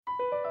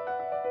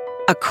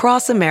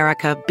Across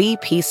America,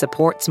 BP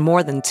supports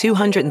more than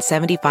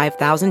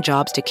 275,000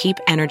 jobs to keep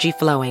energy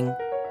flowing.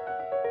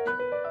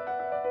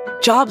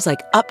 Jobs like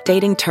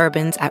updating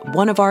turbines at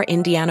one of our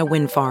Indiana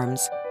wind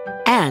farms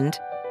and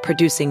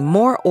producing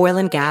more oil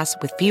and gas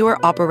with fewer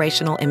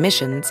operational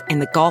emissions in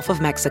the Gulf of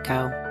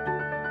Mexico.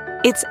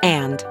 It's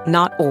and,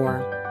 not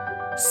or.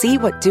 See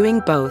what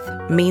doing both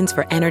means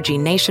for energy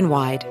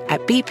nationwide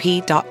at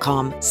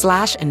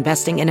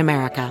bp.com/investing in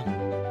America.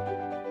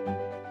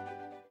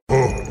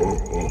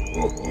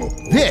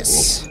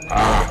 This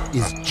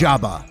is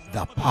Jabba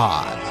the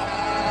Pod.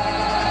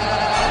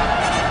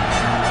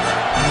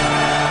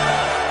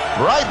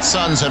 Right,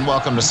 sons, and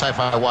welcome to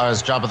Sci-Fi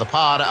Wires Jabba the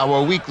Pod,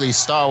 our weekly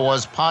Star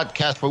Wars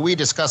podcast where we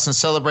discuss and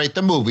celebrate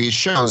the movies,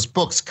 shows,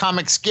 books,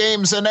 comics,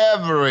 games, and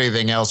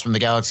everything else from the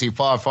galaxy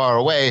far, far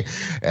away.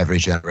 Every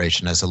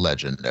generation has a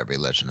legend, every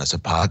legend has a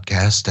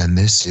podcast, and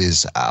this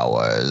is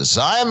ours.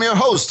 I am your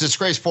host,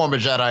 disgraced former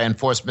Jedi and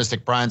Force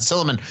Mystic Brian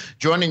Silliman.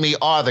 Joining me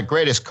are the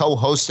greatest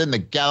co-hosts in the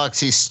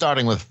galaxy,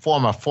 starting with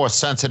former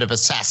Force-sensitive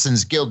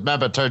Assassins Guild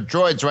member turned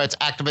droids rights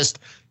activist,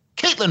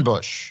 Caitlin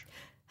Bush.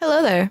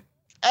 Hello there.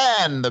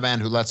 And the man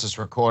who lets us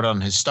record on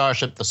his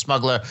starship, the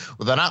smuggler,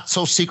 with a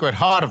not-so-secret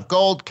heart of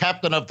gold,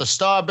 captain of the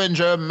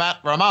Starbinger, Matt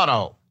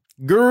Romano.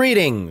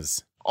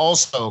 Greetings.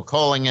 Also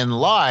calling in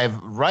live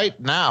right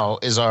now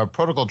is our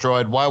protocol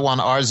droid,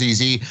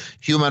 Y1RZZ,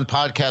 Human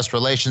Podcast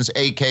Relations,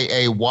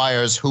 a.k.a.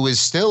 Wires, who is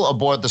still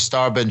aboard the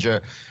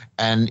Starbinger,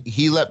 and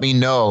he let me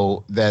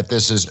know that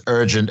this is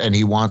urgent and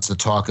he wants to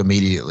talk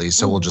immediately,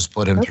 so we'll just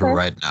put him through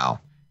right now.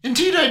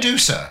 Indeed I do,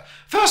 sir.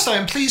 First, I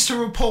am pleased to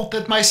report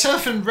that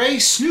myself and Rey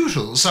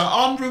Snootles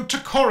are en route to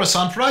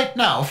Coruscant right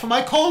now for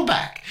my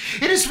callback.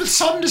 It is with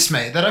some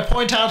dismay that I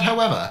point out,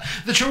 however,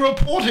 that your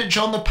reportage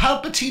on the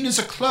Palpatine is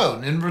a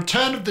clone in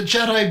Return of the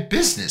Jedi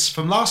business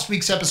from last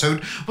week's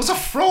episode was a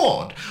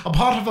fraud, a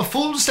part of a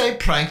Fool's Day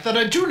prank that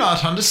I do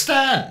not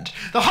understand.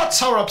 The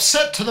Hutts are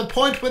upset to the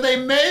point where they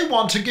may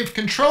want to give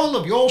control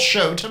of your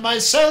show to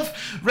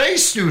myself, Rey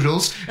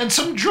Snootles, and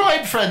some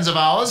droid friends of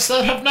ours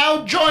that have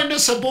now joined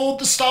us aboard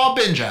the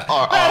Starbinger.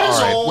 That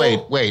is all.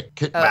 Wait.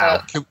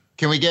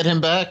 Can we get him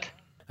back?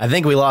 I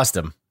think we lost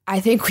him. I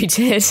think we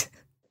did.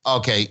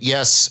 Okay,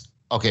 yes.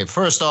 Okay,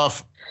 first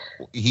off,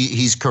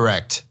 he's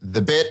correct.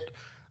 The bit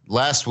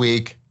last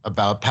week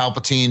about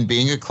Palpatine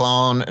being a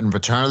clone and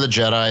Return of the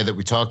Jedi that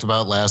we talked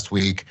about last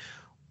week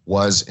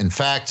was, in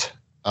fact,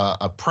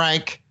 a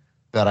prank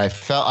that I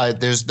felt.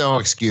 There's no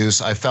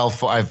excuse. I fell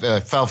for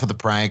the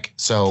prank.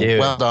 So Dude.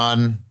 Well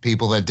done,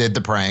 people that did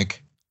the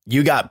prank.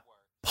 You got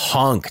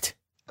punked.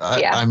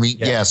 I mean,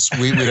 yes,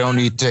 we don't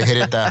need to hit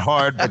it that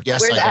hard, but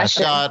yes, I got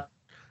shot.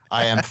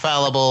 I am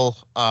fallible.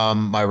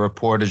 My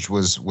reportage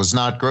was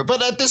not good, but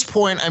at this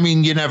point, I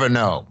mean, you never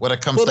know when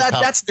it comes to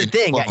that's the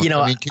thing. Can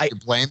you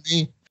blame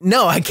me?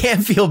 No, I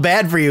can't feel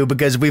bad for you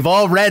because we've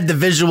all read the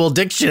visual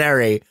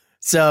dictionary,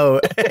 so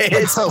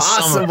it's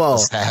possible. Some of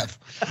us have.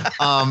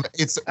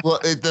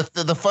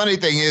 The funny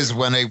thing is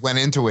when I went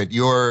into it,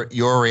 your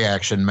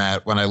reaction,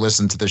 Matt, when I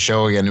listened to the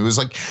show again, it was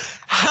like,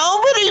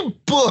 how many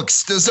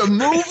books does a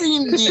movie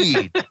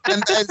need?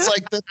 And it's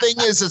like, the thing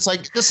is, it's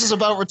like, this is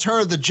about Return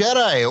of the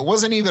Jedi. It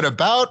wasn't even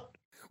about.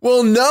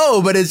 Well,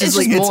 no, but it's just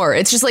like more.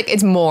 It's just like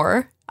it's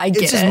more. I get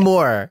it. It's just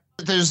more.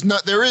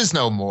 There is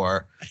no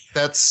more.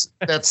 That's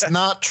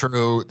not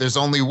true. There's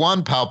only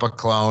one Palpa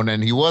clone,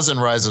 and he was in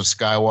Rise of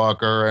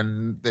Skywalker,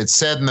 and it's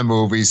said in the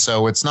movie,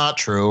 so it's not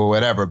true,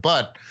 whatever.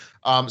 But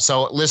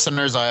so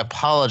listeners, I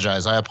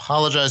apologize. I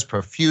apologize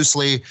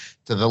profusely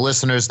to the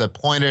listeners that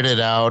pointed it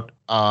out.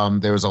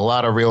 There was a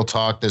lot of real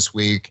talk this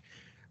week.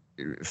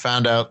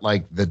 Found out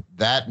like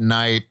that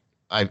night.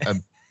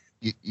 I'm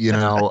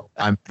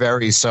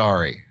very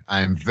sorry.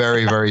 I'm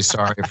very, very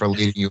sorry for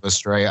leading you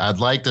astray. I'd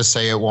like to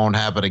say it won't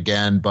happen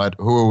again, but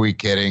who are we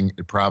kidding?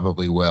 It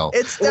probably will.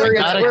 We're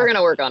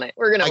gonna work on it.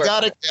 I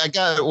got it.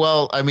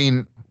 Well, I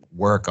mean,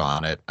 work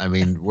on it. I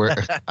mean, we're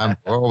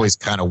always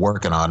kind of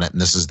working on it, and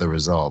this is the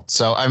result.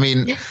 So, I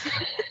mean,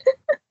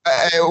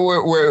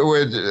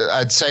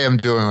 I'd say I'm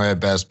doing my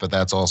best, but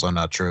that's also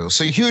not true.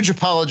 So, huge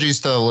apologies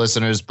to the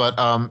listeners. But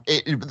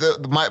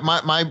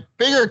my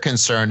bigger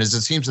concern is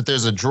it seems that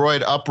there's a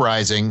droid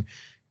uprising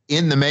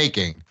in the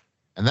making.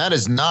 And that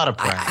is not a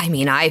prank. I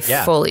mean, I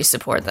fully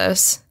support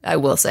this. I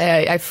will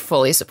say I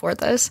fully support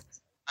this.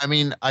 I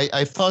mean,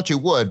 I thought you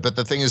would, but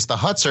the thing is, the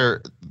Hutts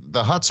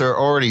are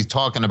already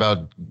talking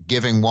about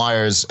giving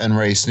Wires and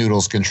Rey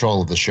Snootles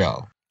control of the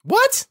show.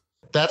 What?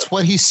 That's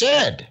what he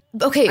said.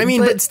 Okay, I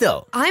mean, but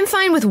still, I'm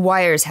fine with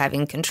Wires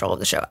having control of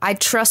the show. I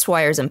trust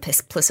Wires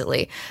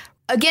implicitly.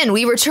 Again,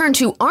 we return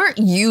to, aren't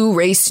you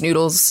Rey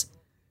Snootles?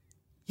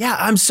 Yeah,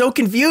 I'm so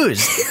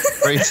confused.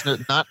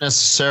 Not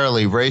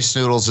necessarily. Rey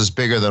Snootles is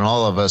bigger than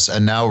all of us,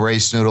 and now Rey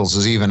Snootles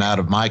is even out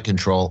of my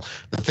control.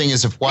 The thing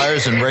is, if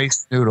Wires and Rey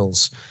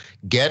Snootles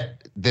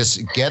get this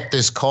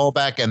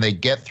callback and they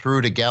get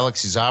through to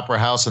Galaxy's Opera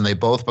House and they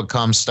both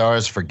become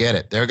stars, forget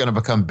it. They're going to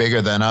become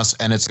bigger than us,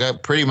 and it's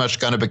pretty much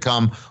going to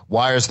become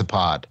Wires the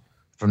Pod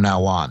from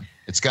now on.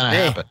 It's going to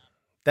happen.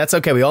 That's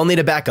okay. We all need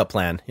a backup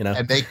plan, you know.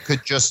 And they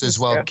could just as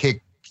well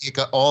kick kick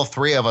all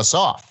three of us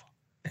off.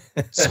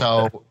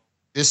 So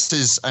this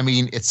is, I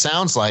mean, it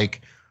sounds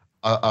like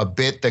a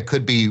bit that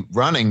could be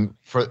running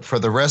for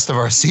the rest of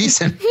our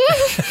season.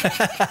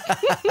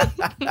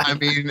 I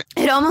mean,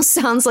 it almost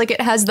sounds like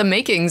it has the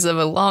makings of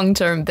a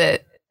long-term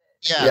bit.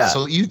 Yeah,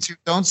 so you two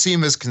don't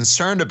seem as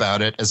concerned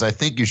about it as I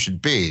think you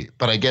should be.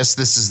 But I guess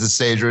this is the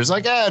stage where it's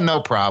like,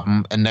 no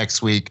problem. And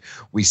next week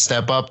we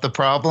step up the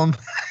problem.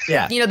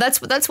 Yeah. You know,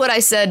 that's what I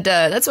said.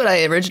 That's what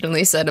I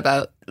originally said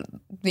about,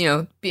 you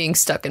know, being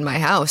stuck in my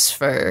house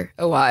for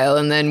a while.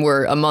 And then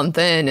we're a month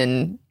in,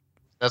 and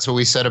that's what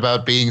we said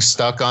about being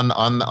stuck on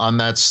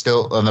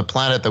the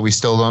planet that we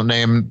still don't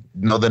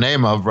know the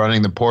name of,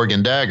 running the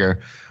Porgan Dagger,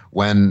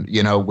 when,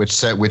 you know, which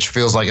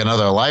feels like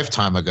another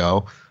lifetime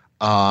ago.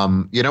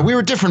 You know, we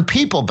were different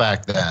people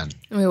back then.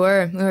 We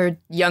were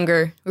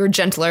younger. We were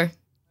gentler.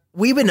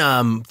 We've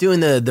been doing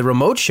the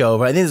remote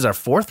show. I think this is our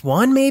fourth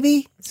one,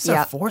 maybe? This is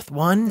our fourth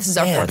one? This is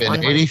our fourth one.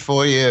 It's been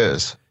 84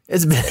 years.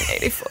 It's been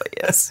 84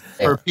 years.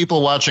 For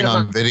people watching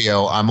on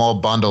video, I'm all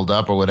bundled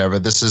up or whatever.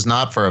 This is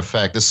not for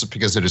effect. This is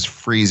because it is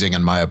freezing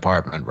in my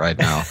apartment right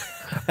now.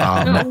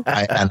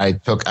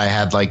 I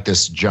had like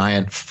this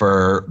giant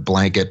fur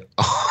blanket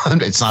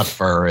on. It's not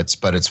fur,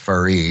 but it's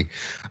furry.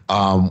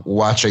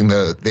 Watching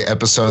the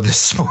episode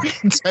this morning,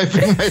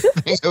 typing my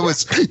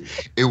thing.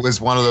 It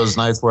was one of those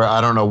nights where I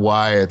don't know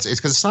why it's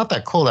because it's not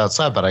that cold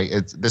outside, but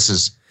this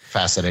is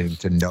fascinating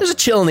to know. There's a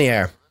chill in the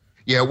air.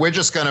 Yeah, we're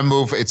just gonna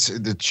move. It's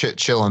the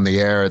chill in the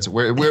air.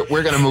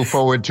 We're gonna move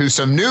forward to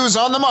some news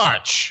on the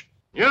march.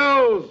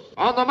 News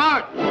on the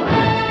march.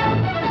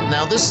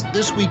 Now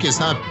this week is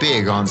not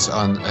big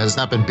has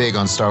not been big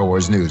on Star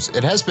Wars news.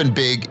 It has been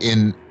big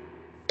in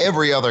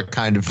every other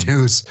kind of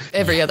news.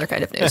 Every other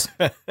kind of news.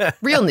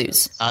 Real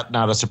news.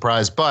 Not a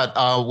surprise, but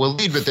we'll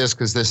lead with this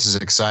because this is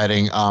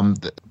exciting.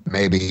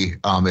 Maybe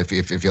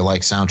if you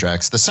like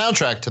soundtracks. The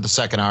soundtrack to the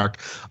second arc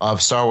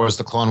of Star Wars: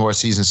 The Clone Wars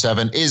Season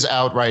 7 is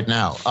out right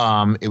now.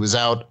 It was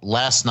out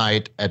last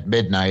night at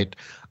midnight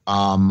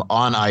on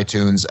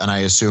iTunes, and I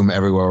assume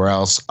everywhere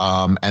else.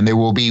 And there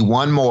will be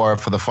one more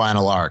for the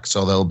final arc.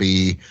 So there'll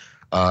be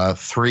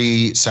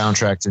 3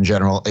 soundtracks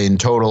in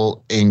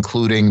total,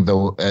 including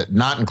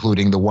not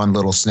including the one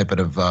little snippet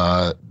of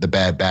the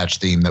Bad Batch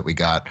theme that we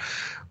got,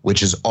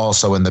 which is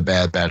also in the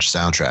Bad Batch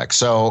soundtrack.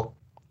 So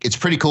it's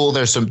pretty cool.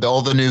 There's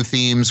all the new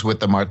themes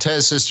with the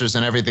Martez sisters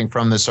and everything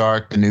from this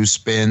arc, the new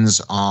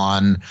spins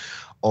on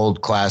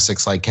old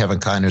classics like Kevin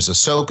Kiner's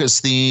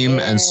Ahsoka's theme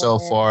and so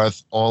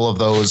forth. All of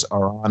those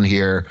are on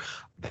here.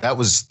 That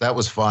was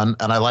fun,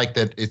 and I like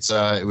that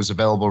it was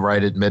available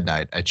right at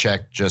midnight. I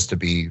checked just to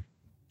be.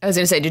 I was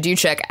going to say, did you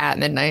check at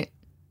midnight?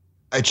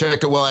 I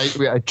checked it. Well, I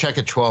check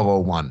at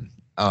 12:01.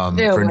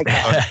 For new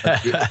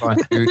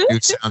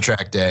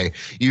soundtrack day.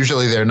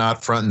 Usually they're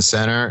not front and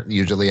center.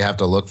 Usually you have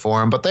to look for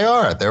them, but they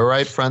are. They're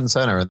right front and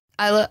center.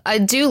 I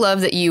do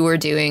love that you were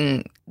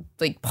doing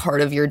like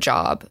part of your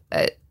job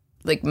at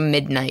like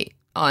midnight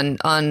on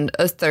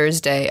a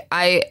Thursday.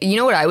 You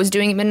know what I was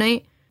doing at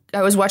midnight?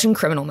 I was watching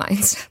Criminal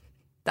Minds.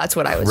 That's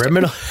what I was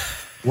doing.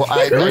 Well,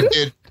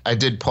 I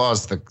did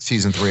pause the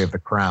season 3 of The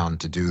Crown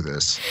to do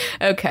this.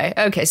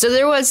 Okay. So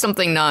there was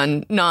something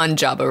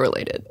non-Jabba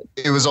related.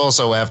 It was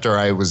also after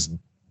I was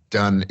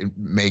done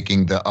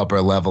making the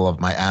upper level of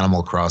my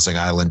Animal Crossing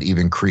island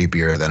even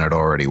creepier than it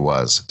already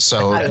was.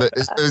 So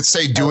let's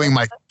say doing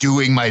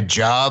my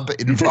job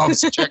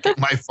involves checking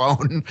my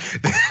phone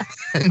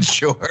and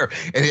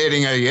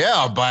hitting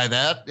I'll buy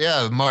that.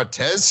 Yeah,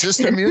 Martez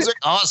sister music,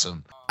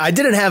 awesome. I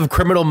didn't have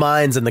Criminal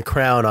Minds and The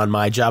Crown on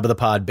my Job of the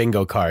Pod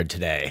bingo card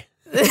today.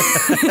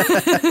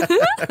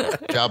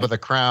 Job of the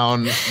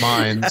Crown,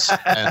 Minds,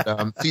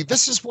 and see,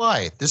 this is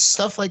why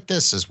stuff like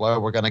this is why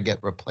we're gonna get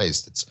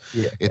replaced.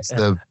 It's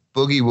the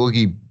Boogie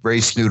Woogie Rey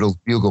Snootles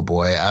Bugle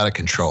Boy out of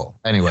control.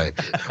 Anyway,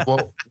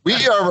 well, we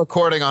are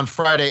recording on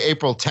Friday,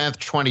 April 10th,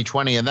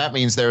 2020, and that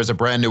means there is a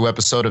brand new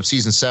episode of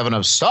Season 7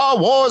 of Star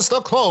Wars: The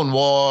Clone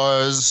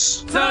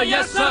Wars. Sir,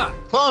 yes, sir.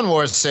 Clone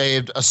Wars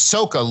saved.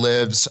 Ahsoka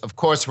lives. Of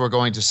course, we're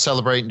going to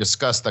celebrate and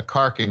discuss the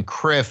Kark and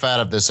Kriff out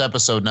of this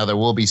episode. Now, there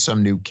will be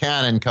some new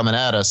canon coming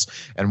at us,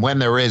 and when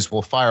there is,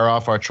 we'll fire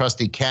off our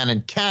trusty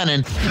cannon.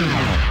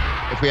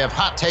 If we have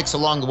hot takes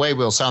along the way,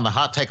 we'll sound the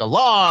hot take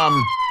alarm.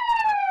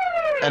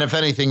 And if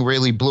anything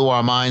really blew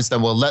our minds,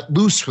 then we'll let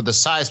loose with the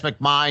seismic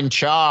mind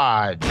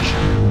charge.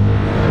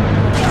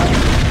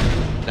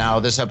 Now,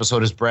 this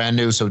episode is brand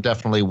new, so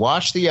definitely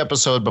watch the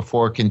episode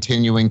before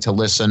continuing to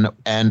listen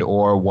and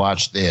or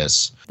watch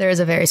this. There is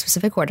a very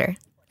specific order,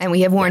 and we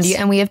have warned you,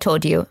 and we have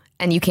told you,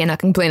 and you cannot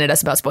complain at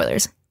us about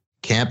spoilers.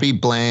 Can't be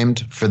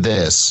blamed for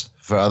this.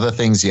 For other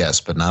things, yes,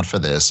 but not for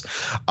this.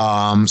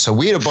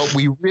 But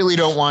we really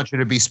don't want you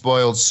to be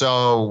spoiled,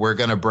 so we're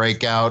going to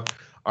break out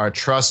our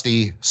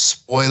trusty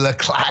spoiler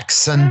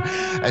klaxon.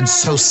 And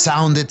so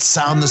sound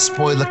the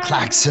spoiler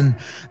klaxon.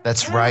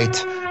 That's right.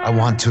 I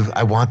want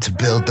to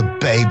build the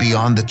baby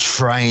on the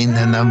train,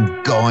 and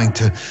I'm going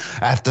to,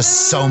 after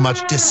so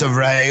much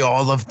disarray,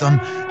 all of them,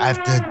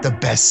 after the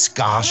best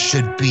scar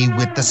should be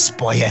with the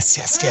spoil. Yes.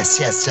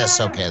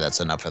 Okay, that's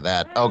enough of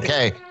that.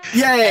 Okay.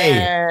 Yay!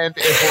 And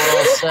if we're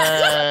all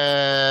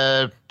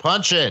set,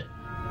 punch it.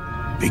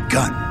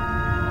 Begun.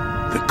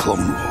 The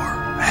Clone War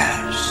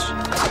has.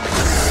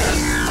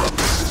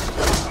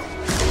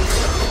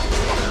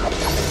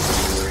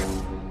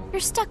 You're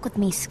stuck with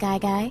me, Sky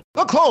Guy.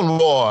 The Clone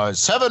Wars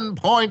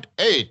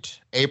 7.8.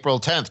 April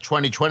 10th,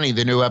 2020.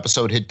 The new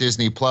episode hit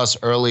Disney Plus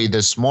early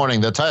this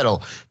morning. The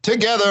title,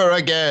 Together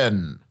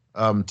Again.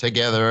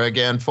 Together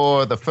again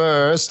for the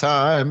first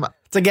time.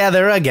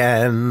 Together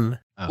again.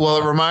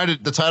 Well,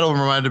 the title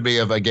reminded me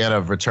of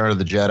Return of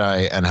the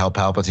Jedi and how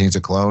Palpatine's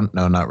a clone.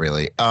 No, not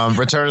really.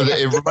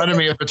 It reminded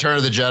me of Return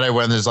of the Jedi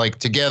when there's like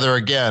together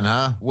again,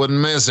 huh? Wouldn't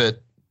miss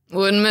it.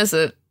 Wouldn't miss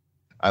it.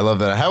 I love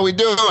that. How we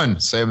doing?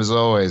 Same as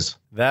always.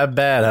 That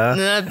bad, huh?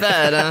 Not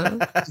bad, huh?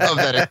 Love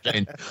that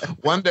exchange.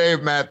 One day,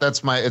 Matt, it's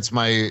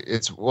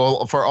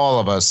for all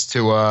of us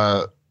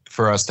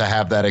for us to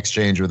have that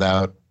exchange with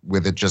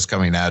it just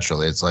coming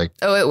naturally. It's like,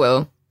 oh, it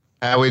will.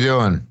 How we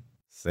doing?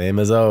 Same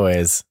as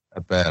always.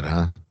 Not bad,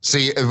 huh?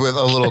 See, with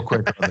a little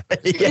quicker.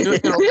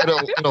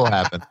 It'll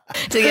happen.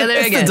 Together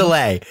again.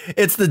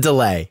 It's the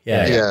delay.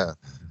 Yeah.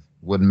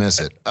 Wouldn't miss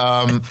it.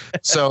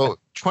 So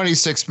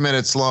 26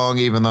 minutes long,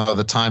 even though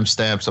the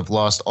timestamps have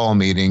lost all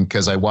meaning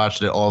because I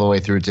watched it all the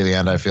way through to the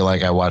end. I feel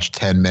like I watched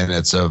 10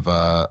 minutes of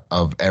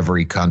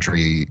every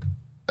country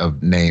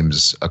of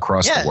names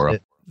across the world.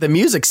 The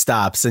music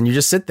stops and you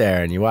just sit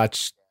there and you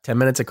watch 10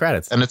 minutes of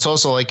credits. And it's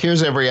also like,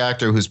 here's every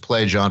actor who's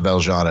played Jean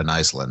Valjean in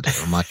Iceland.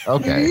 I'm like,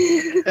 okay.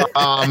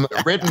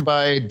 Written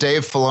by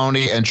Dave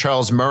Filoni and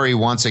Charles Murray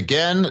once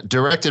again.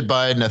 Directed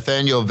by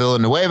Nathaniel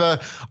Villanueva.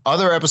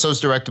 Other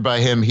episodes directed by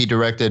him. He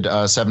directed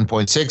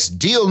 7.6,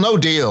 Deal No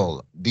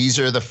Deal. These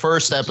are the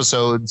first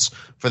episodes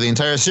for the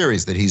entire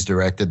series that he's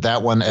directed.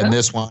 That one and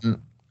this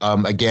one.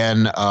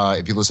 Again,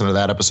 if you listen to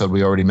that episode,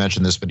 we already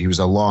mentioned this, but he was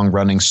a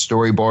long-running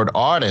storyboard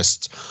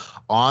artist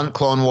on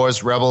Clone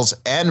Wars, Rebels,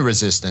 and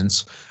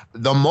Resistance.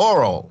 The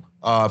moral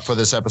for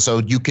this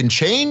episode, you can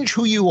change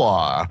who you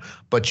are,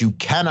 but you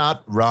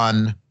cannot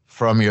run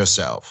from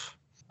yourself.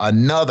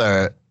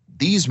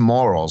 These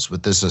morals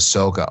with this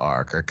Ahsoka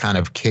arc are kind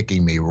of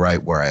kicking me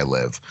right where I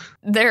live.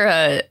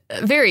 They're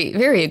very,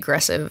 very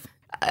aggressive.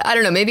 I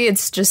don't know. Maybe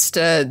it's just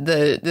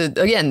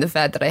the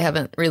fact that I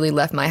haven't really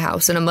left my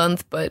house in a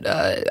month, but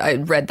I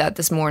read that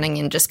this morning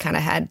and just kind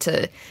of had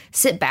to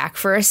sit back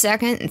for a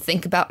second and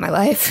think about my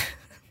life.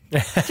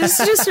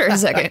 just for a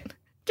second.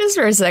 Just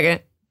for a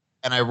second.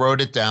 And I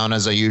wrote it down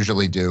as I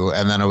usually do.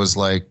 And then I was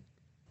like,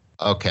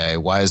 okay,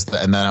 why is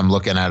that? And then I'm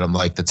looking at him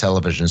like the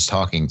television's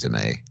talking to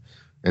me.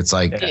 It's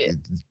like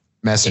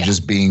messages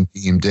being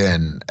beamed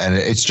in. And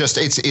it's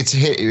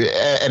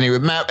anyway,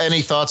 Matt,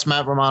 any thoughts,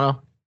 Matt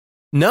Romano?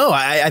 No,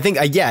 I think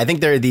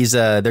they're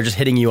they're just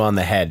hitting you on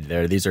the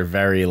head. These are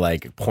very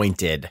like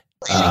pointed.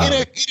 In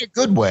a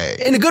good way.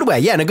 In a good way.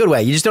 Yeah, in a good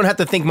way. You just don't have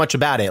to think much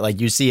about it.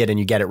 Like you see it and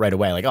you get it right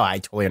away. Like, oh, I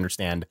totally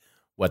understand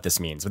what this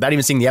means. Without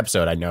even seeing the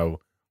episode, I know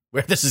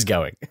where this is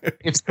going.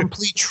 It's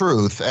complete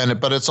truth,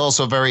 but it's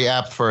also very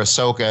apt for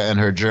Ahsoka and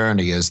her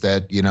journey is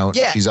that,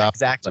 she's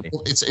exactly.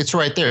 It's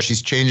right there.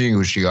 She's changing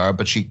who she are,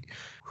 but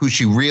who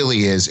she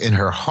really is in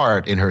her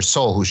heart, in her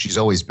soul, who she's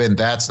always been,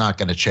 that's not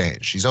going to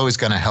change. She's always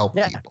going to help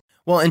people.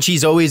 Well, and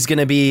she's always going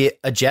to be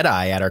a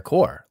Jedi at her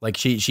core. Like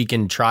she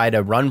can try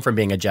to run from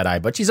being a Jedi,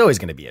 but she's always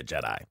going to be a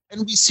Jedi.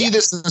 And we see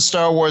this in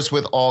Star Wars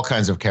with all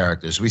kinds of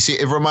characters.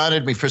 It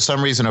reminded me for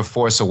some reason of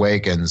Force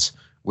Awakens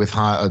with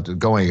Han,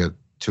 going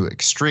to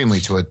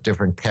a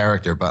different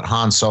character, but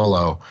Han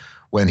Solo,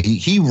 when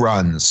he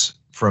runs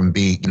from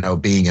being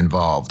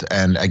involved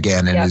and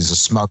he's a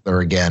smuggler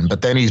again,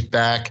 but then he's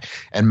back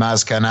and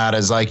Maz Kanata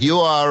is like, you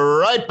are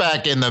right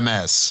back in the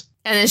mess.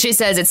 And then she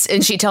says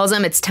she tells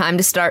him it's time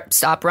to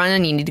stop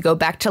running. You need to go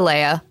back to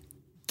Leia.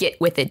 Get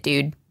with it,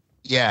 dude.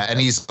 Yeah, and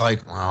he's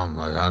like, well,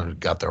 I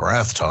got the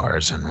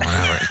Rathtars and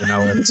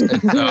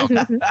whatever,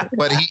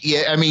 but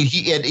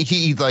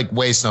he like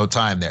wastes no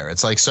time there.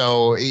 It's like,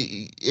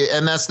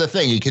 and that's the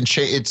thing. He can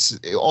it's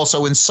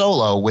also in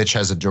Solo, which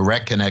has a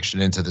direct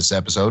connection into this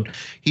episode.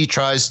 He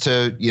tries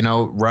to,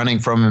 running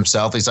from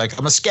himself. He's like,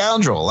 I'm a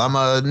scoundrel. I'm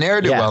a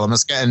ne'er-do-well. And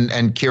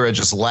Kira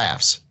just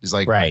laughs. He's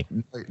like, right.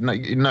 No,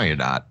 you're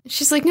not.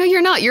 She's like, no,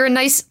 you're not. You're a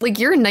nice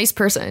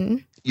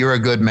person. You're a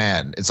good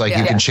man. It's like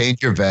you can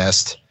change your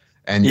vest.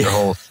 And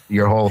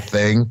your whole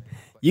thing.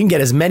 You can get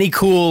as many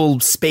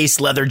cool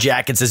space leather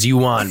jackets as you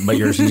want, but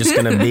you're just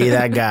going to be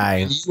that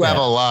guy. You have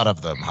a lot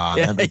of them,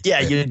 huh? Yeah,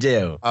 you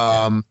do.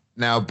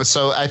 Now, but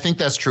so I think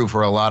that's true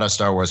for a lot of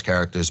Star Wars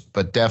characters,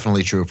 but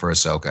definitely true for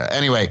Ahsoka.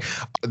 Anyway,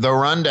 the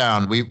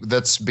rundown.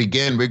 Let's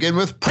begin. We begin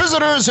with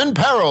prisoners in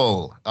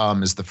peril.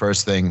 Is the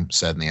first thing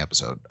said in the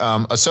episode.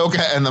 Ahsoka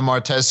and the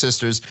Martez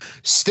sisters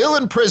still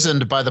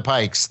imprisoned by the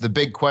Pikes. The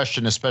big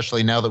question,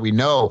 especially now that we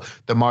know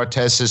the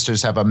Martez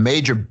sisters have a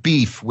major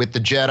beef with the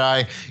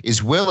Jedi,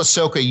 is will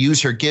Ahsoka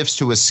use her gifts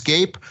to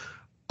escape?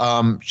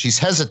 She's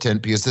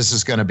hesitant because this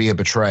is going to be a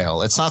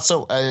betrayal. It's not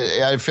so.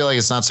 I feel like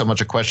it's not so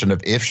much a question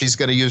of if she's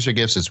going to use her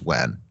gifts, it's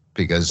when,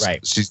 because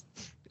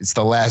it's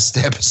the last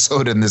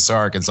episode in this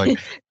arc. It's like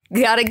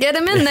gotta get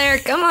him in there.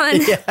 Come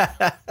on,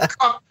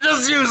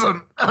 just use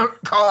them. Come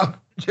on,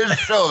 just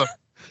show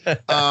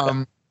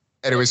them.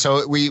 Anyway,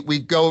 so we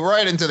go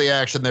right into the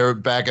action. They're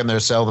back in their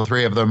cell. The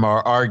three of them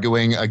are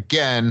arguing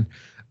again.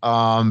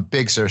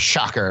 Big Sur,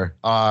 shocker.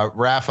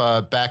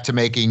 Rafa back to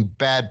making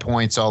bad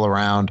points all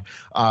around.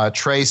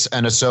 Trace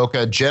and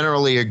Ahsoka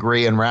generally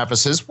agree, and Rafa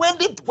says, when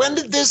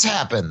did this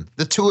happen?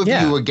 The two of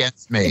you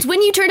against me. It's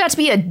when you turned out to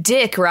be a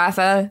dick,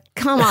 Rafa.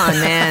 Come on,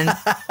 man.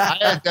 I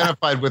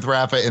identified with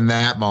Rafa in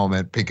that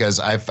moment because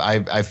I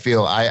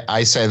feel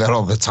I say that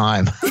all the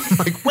time.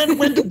 Like, when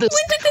did this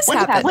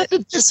happen? When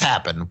did this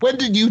happen? When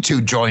did you two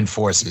join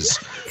forces?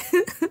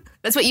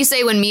 That's what you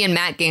say when me and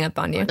Matt gang up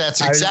on you.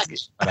 That's exactly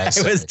what I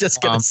said. I was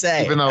just going to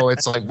say. Even though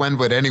it's like, when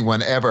would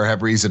anyone ever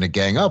have reason to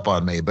gang up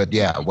on me? But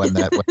yeah, when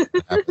that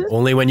happened.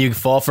 Only when you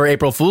fall for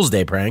April Fool's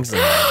Day pranks.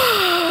 Seriously,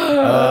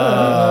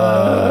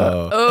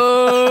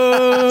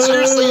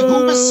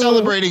 who is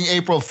celebrating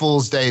April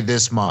Fool's Day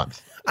this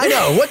month? I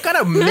know. What kind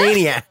of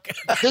maniac?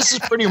 This is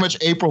pretty much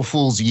April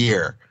Fool's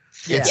year.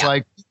 It's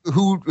like,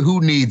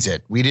 who needs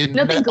it? We didn't.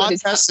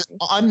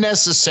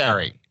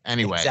 Unnecessary.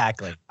 Anyway.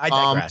 Exactly. I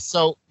digress.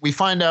 So we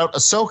find out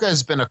Ahsoka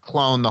has been a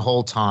clone the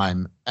whole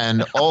time.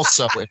 And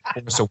also in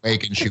Force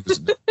Awakens, she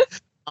was.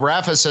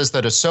 Rafa says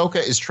that Ahsoka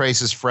is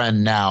Trace's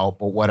friend now,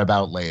 but what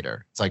about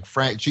later? It's like,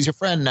 she's your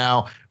friend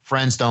now.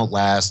 Friends don't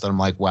last. And I'm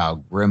like,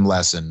 wow, grim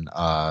lesson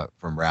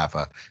from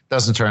Rafa.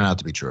 Doesn't turn out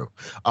to be true.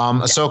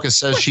 Ahsoka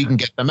says she can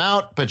get them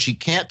out, but she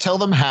can't tell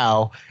them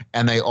how.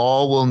 And they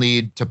all will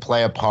need to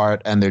play a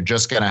part, and they're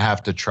just going to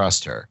have to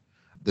trust her.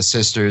 The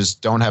sisters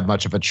don't have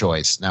much of a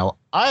choice. Now,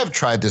 I have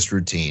tried this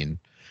routine.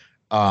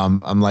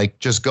 I'm like,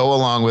 just go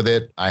along with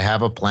it. I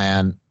have a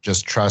plan.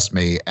 Just trust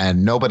me.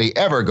 And nobody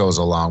ever goes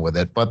along with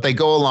it, but they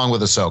go along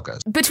with Ahsoka.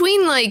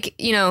 Between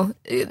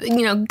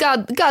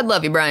God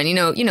love you, Brian.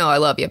 You know, I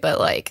love you, but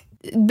like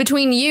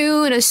between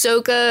you and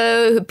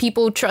Ahsoka,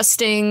 people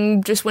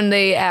trusting just when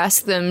they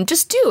ask them,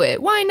 just do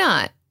it. Why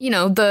not? You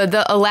know,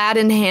 the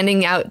Aladdin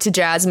handing out to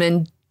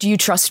Jasmine, do you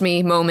trust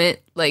me moment?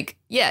 Like,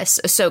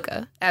 yes,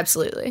 Ahsoka.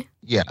 Absolutely.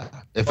 Yeah.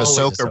 If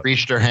Ahsoka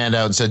reached her hand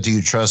out and said, do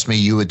you trust me?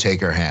 You would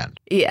take her hand.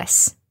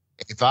 Yes.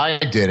 If I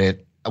did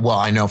it, well,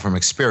 I know from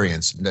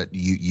experience that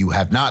you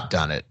have not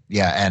done it.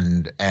 Yeah.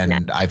 And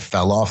I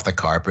fell off the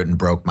carpet and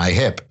broke my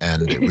hip.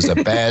 And it was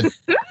a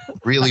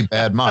really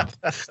bad month.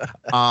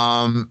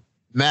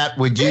 Matt,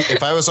 would you,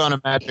 if I was on a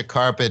magic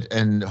carpet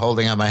and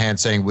holding out my hand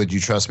saying, would you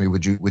trust me?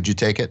 Would you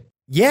take it?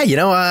 Yeah,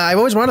 I've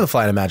always wanted to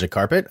fly on a magic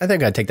carpet. I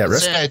think I'd take that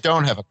risk. Let's say I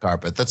don't have a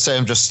carpet. Let's say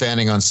I'm just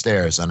standing on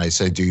stairs and I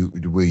say,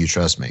 will you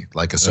trust me?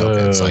 Like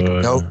Ahsoka. It's like,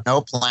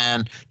 no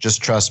plan.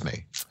 Just trust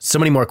me. So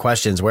many more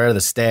questions. Where are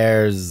the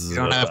stairs? You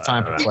don't have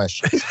time for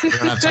questions. You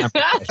don't have time for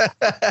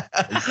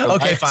questions.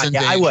 Okay, fine.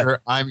 Yeah, I would.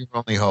 I'm your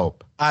only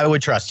hope. I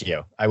would trust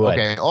you. I would.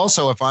 Okay.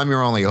 Also, if I'm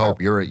your only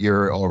hope,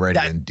 you're already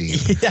in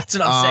deep. That's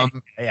what I'm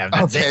saying. Yeah.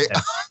 Okay.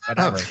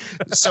 Whatever.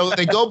 So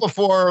they go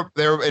before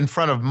they're in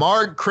front of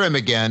Marg Krim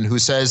again, who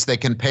says they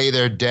can pay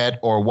their debt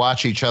or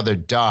watch each other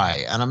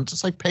die. And I'm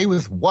just like, pay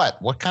with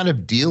what? What kind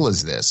of deal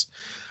is this?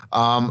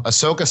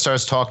 Ahsoka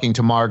starts talking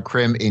to Marg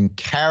Krim in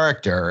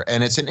character,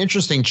 and it's an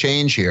interesting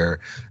change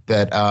here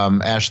that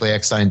Ashley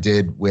Eckstein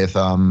did with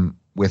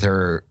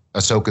her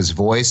Ahsoka's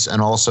voice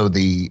and also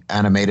the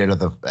animation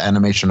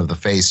of the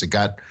face. It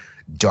got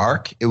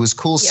dark. It was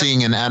cool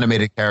seeing an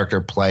animated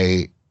character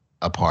play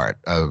a part.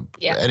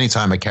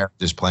 Anytime a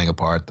character is playing a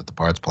part that the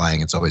part's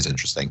playing, it's always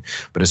interesting,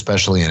 but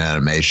especially in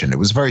animation. It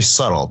was very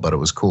subtle, but it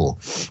was cool.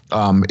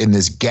 In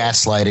this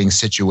gaslighting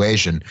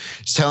situation,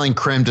 he's telling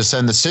Krim to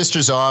send the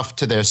sisters off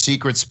to their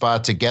secret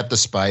spot to get the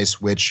spice,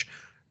 which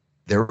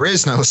there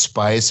is no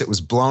spice. It was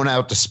blown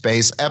out to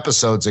space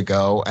episodes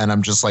ago, and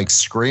I'm just like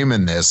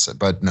screaming this,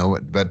 but no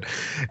one's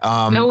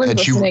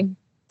listening.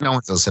 No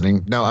one's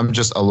listening. No, I'm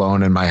just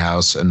alone in my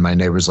house, and my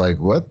neighbor's like,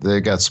 "What? They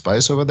got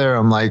spice over there?"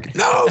 I'm like,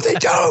 "No, they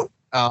don't."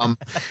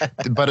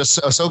 But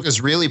Ahsoka's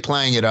really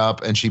playing it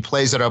up, and she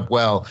plays it up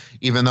well,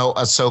 even though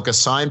Ahsoka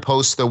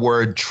signposts the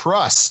word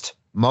trust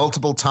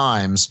multiple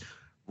times.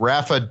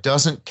 Rafa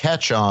doesn't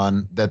catch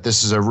on that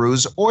this is a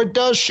ruse, or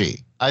does she?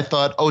 I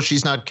thought,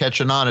 she's not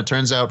catching on. It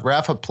turns out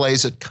Rafa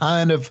plays it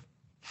kind of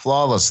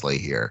flawlessly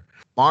here.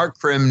 Marg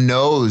Krim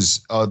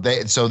knows,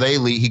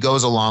 he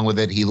goes along with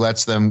it. He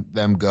lets them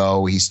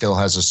go. He still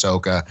has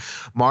Ahsoka.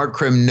 Marg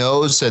Krim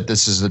knows that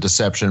this is a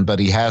deception, but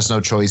he has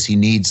no choice. He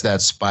needs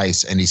that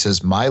spice. And he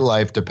says, my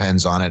life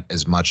depends on it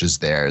as much as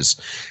theirs.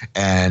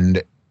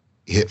 And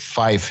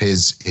Fife,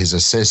 his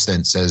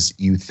assistant, says,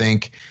 "You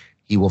think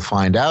he will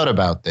find out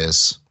about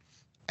this?"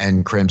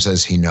 And Krim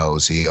says he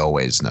knows. He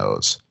always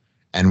knows.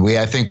 And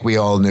I think we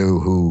all knew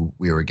who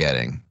we were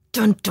getting.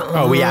 Dun, dun.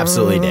 Oh, we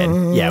absolutely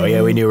did. Yeah,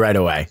 we knew right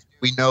away.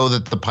 We know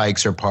that the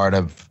Pikes are part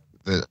of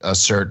a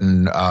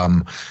certain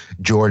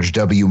George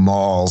W.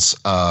 Mall's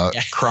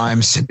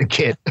crime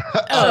syndicate.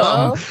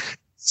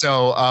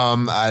 So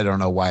I don't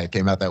know why it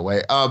came out that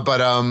way.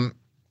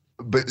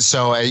 But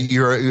so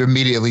you're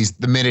immediately,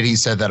 the minute he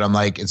said that, I'm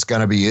like, it's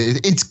gotta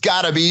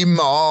be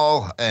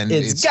Maul, and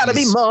it's gotta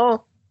be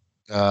Maul.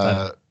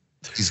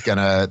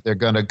 They're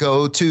gonna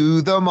go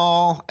to the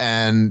mall,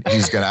 and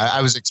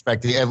I was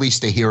expecting at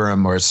least to hear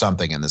him or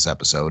something in this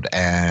episode,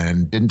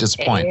 and didn't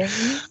disappoint.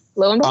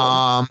 Lo and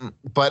behold.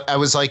 But I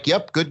was like,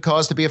 yep, good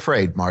cause to be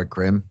afraid, Mark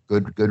Krim.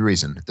 Good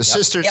reason. The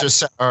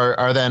sisters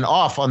are then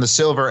off on the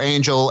Silver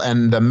Angel,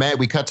 and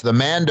we cut to the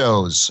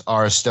Mandos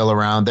are still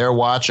around. They're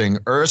watching.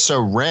 Ursa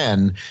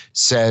Wren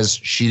says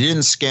she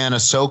didn't scan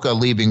Ahsoka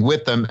leaving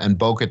with them, and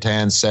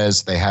Bo-Katan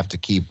says they have to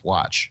keep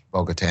watch.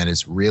 Bo-Katan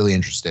is really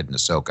interested in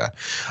Ahsoka.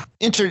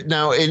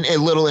 Now, in a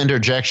little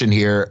interjection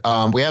here,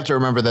 we have to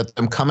remember that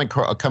them coming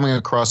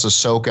across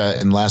Ahsoka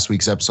in last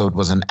week's episode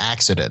was an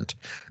accident.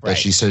 Right. That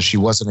she says she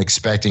wasn't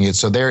expecting it,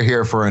 so they're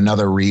here for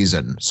another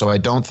reason. So I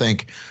don't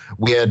think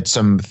we had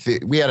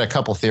a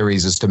couple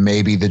theories as to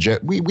maybe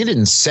we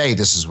didn't say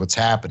this is what's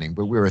happening,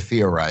 but we were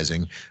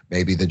theorizing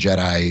maybe the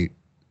Jedi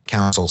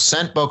Council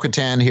sent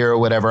Bo-Katan here or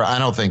whatever. I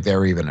don't think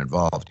they're even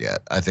involved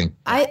yet. I think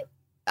I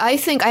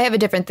have a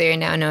different theory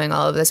now, knowing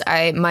all of this.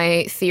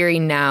 My theory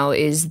now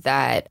is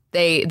that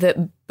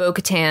the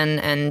Bo-Katan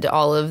and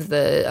all of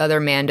the other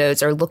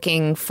Mandos are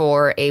looking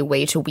for a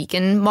way to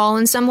weaken Maul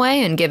in some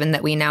way. And given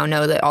that we now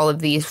know that all of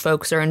these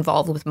folks are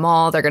involved with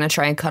Maul, they're going to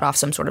try and cut off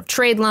some sort of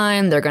trade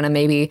line. They're going to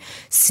maybe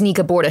sneak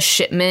aboard a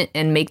shipment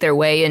and make their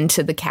way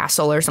into the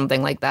castle or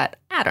something like that.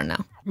 I don't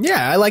know.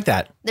 Yeah, I like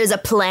that. There's a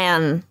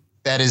plan.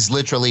 That is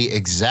literally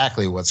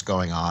exactly what's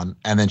going on.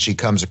 And then she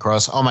comes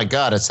across, oh my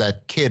God, it's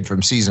that kid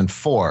from season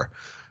 4.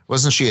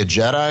 Wasn't she a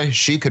Jedi?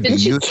 She could Didn't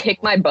be she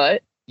kick my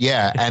butt?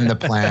 Yeah, and the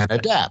plan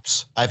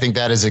adapts. I think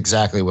that is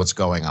exactly what's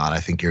going on. I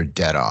think you're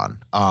dead on.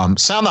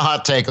 Sound the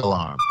hot take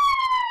alarm.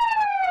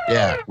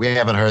 Yeah, we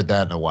haven't heard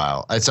that in a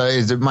while.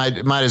 It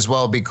might as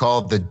well be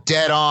called the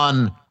dead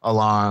on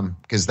alarm,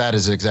 because that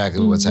is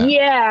exactly what's happening.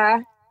 Yeah.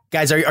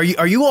 Guys, are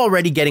you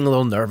already getting a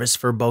little nervous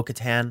for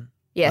Bo-Katan?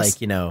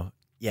 Yes.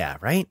 Yeah,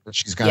 right?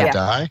 She's gonna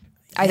die?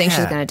 I think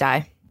she's gonna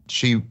die.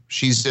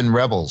 She's in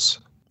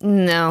Rebels.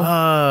 No.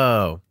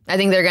 Oh. I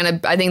think they're gonna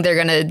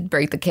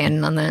break the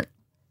canon on that.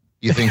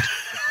 You think?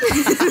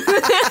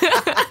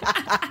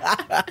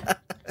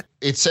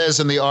 It says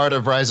in The Art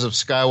of Rise of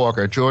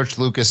Skywalker, George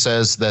Lucas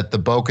says that the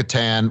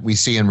Bo-Katan we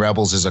see in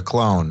Rebels is a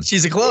clone.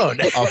 She's a clone.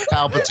 Of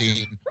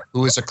Palpatine,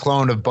 who is a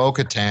clone of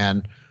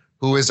Bo-Katan,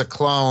 who is a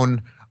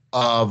clone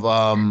of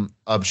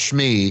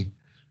Shmi.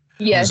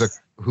 Yes.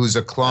 Who's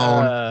a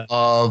clone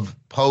of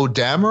Poe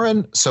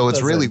Dameron. So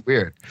it's really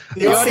weird.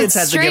 The audience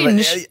has to give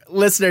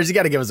listeners, you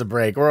got to give us a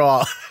break.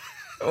 We're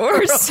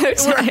so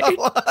tired.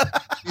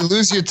 You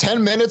lose you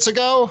 10 minutes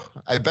ago?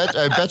 I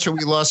bet you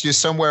we lost you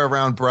somewhere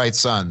around Bright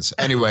Suns.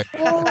 Anyway,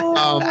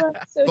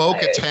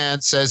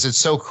 Bo-Katan says it's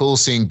so cool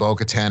seeing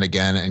Bo-Katan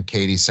again, and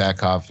Katie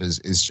Sackhoff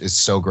is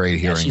so great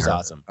hearing her. She's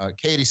awesome.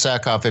 Katie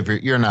Sackhoff, if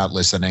you're not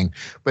listening,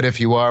 but if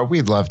you are,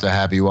 we'd love to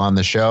have you on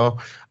the show.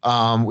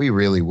 We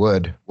really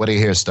would. What do you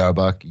hear,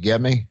 Starbuck? You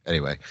get me?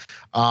 Anyway.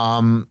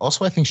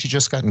 Also, I think she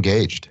just got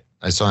engaged.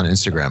 I saw on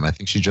Instagram. I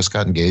think she just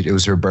got engaged. It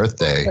was her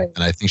birthday,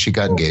 and I think she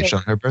got engaged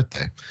on her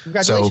birthday.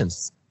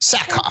 Congratulations. So,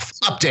 Sackhoff,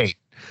 update.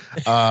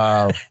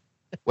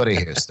 What do you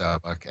hear,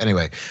 Starbuck?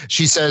 Anyway,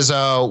 she says,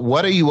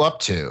 what are you up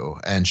to?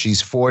 And she's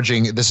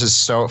forging the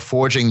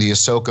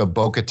Ahsoka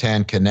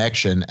Bo-Katan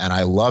connection, and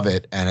I love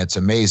it, and it's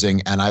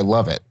amazing, and I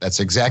love it.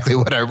 That's exactly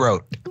what I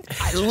wrote.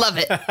 I love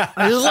it.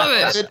 I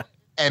love it.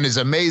 And is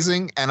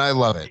amazing, and I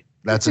love it.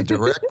 That's a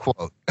direct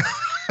quote.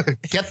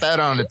 Get that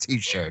on a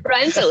T-shirt.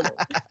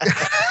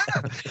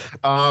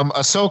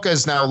 Ahsoka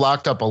is now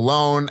locked up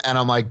alone, and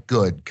I'm like,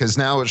 good, because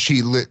now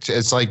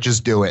it's like,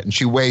 just do it. And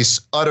she wastes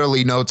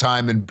utterly no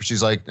time, and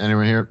she's like,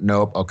 anyone here?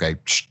 Nope. Okay.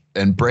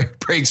 And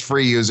breaks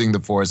free using the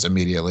Force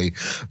immediately.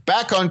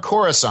 Back on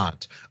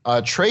Coruscant,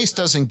 Trace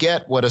doesn't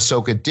get what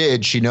Ahsoka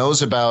did. She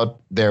knows about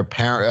their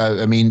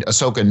parent.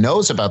 Ahsoka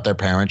knows about their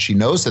parents. She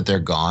knows that they're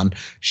gone.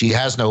 She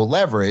has no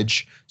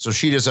leverage, so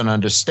she doesn't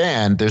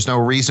understand. There's no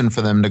reason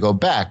for them to go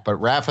back. But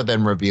Rafa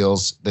then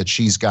reveals that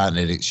she's gotten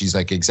it. She's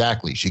like,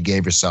 exactly. She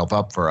gave herself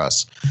up for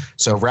us.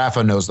 So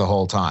Rafa knows the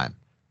whole time.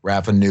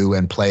 Rafa knew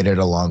and played it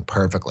along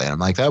perfectly. And I'm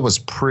like, that was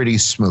pretty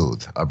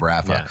smooth of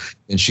Rafa. Yeah.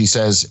 And she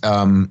says,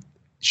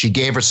 she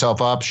gave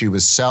herself up. She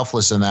was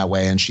selfless in that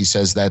way. And she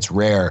says, that's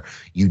rare.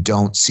 You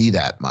don't see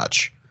that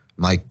much.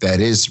 I'm like,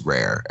 that is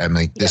rare. I'm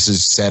like, this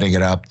is setting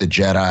it up. A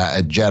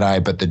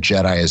Jedi, but the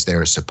Jedi is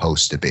there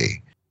supposed to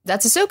be.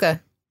 That's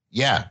Ahsoka.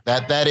 Yeah,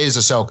 that is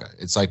Ahsoka.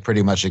 It's like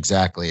pretty much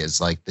exactly.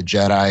 It's like the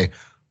Jedi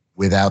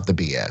without the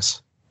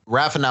BS.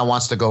 Rafa now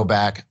wants to go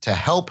back to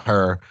help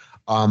her.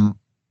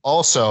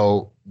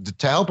 Also,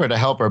 to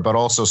help her, but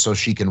also so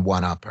she can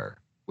one-up her,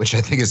 which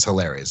I think is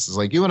hilarious. It's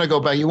like, you want to go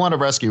back, you want to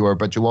rescue her,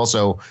 but you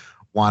also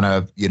want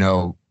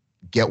to,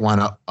 get one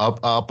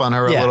up on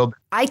her a little bit.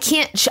 I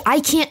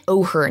can't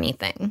owe her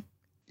anything.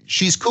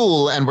 She's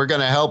cool, and we're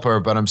going to help her,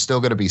 but I'm still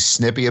going to be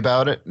snippy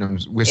about it.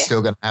 And we're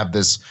still going to have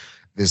this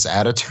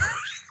attitude.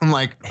 I'm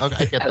like, okay,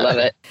 I get that. I love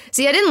it.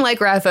 See, I didn't like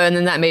Rafa, and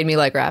then that made me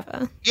like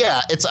Rafa.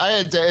 Yeah,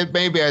 it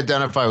made me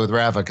identify with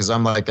Rafa because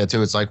I'm like that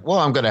too. It's like, well,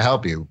 I'm going to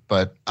help you,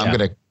 but I'm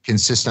going to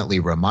consistently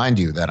remind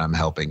you that I'm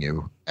helping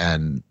you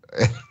and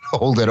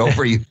hold it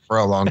over you for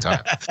a long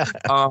time.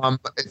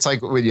 It's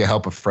like when you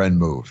help a friend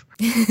move.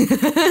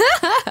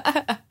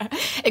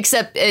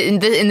 Except in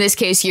this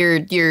case,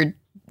 you're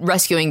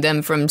rescuing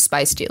them from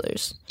spice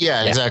dealers.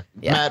 Yeah,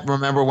 exactly. Yeah. Matt,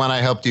 remember when I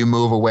helped you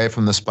move away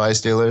from the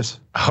spice dealers?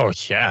 Oh,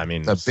 yeah. I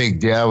mean, it's a big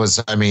deal.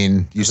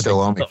 You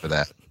still owe me for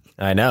that.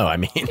 I know. I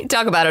mean, we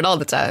talk about it all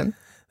the time.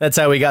 That's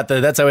how we got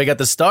the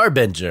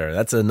Starbinger.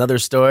 That's another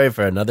story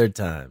for another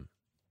time.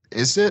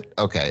 Is it?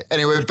 Okay.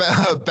 Anyway,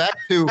 back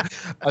to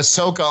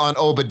Ahsoka on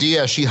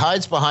Obadiah. She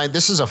hides behind,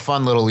 this is a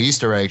fun little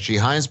Easter egg. She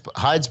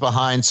hides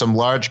behind some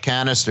large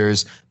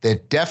canisters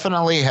that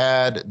definitely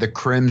had the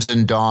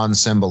Crimson Dawn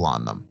symbol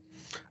on them.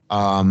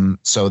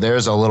 So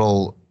there's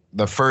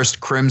the first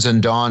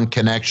Crimson Dawn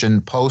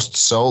connection post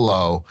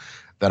Solo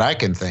that I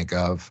can think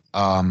of,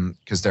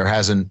 because there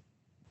hasn't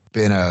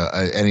been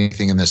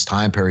anything in this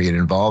time period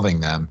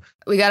involving them.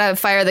 We gotta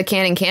fire the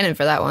cannon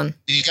for that one.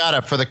 You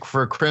gotta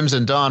for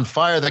Crimson Dawn,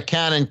 fire the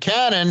cannon.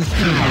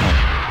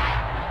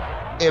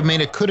 I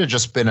mean, it could have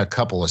just been a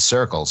couple of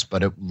circles,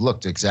 but it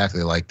looked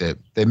exactly like that.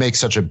 They make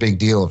such a big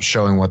deal of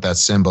showing what that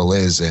symbol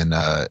is in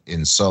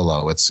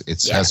Solo. It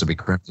has to be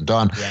Crimson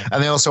Dawn,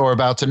 and they also are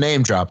about to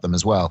name drop them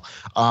as well.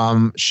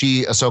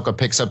 Ahsoka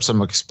picks up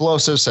some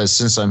explosives, says,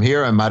 "Since I'm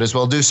here, I might as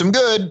well do some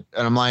good."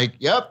 And I'm like,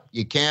 "Yep,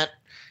 you can't.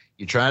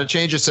 You're trying to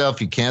change yourself.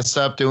 You can't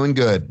stop doing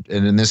good."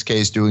 And in this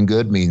case, doing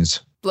good means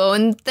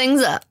blowing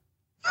things up.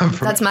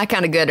 That's my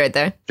kind of good right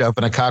there. Jump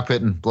in a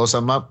cockpit and blow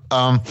something up.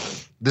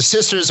 The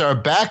sisters are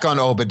back on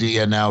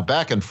Obadiah now,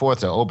 back and forth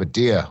to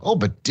Obadiah.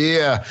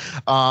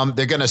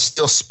 They're going to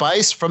steal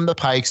spice from the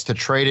Pikes to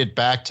trade it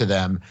back to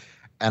them.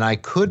 And I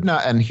could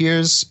not. And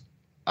here's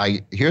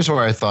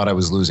where I thought I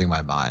was losing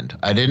my mind.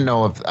 I didn't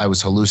know if I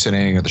was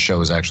hallucinating or the show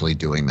was actually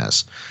doing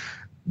this.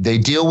 They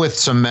deal with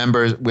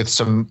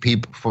some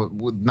people,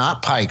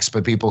 not Pikes,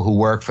 but people who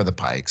work for the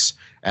Pikes.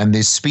 And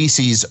these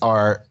species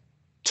are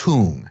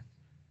Toong,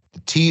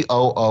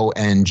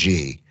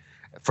 Toong.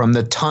 From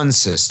the Ton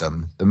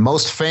system. The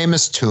most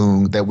famous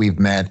Toong that we've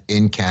met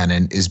in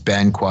canon is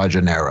Ben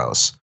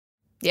Quadraneros.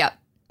 Yeah.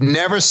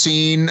 Never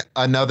seen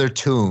another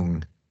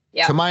Toong.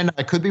 Yeah.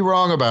 I could be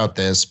wrong about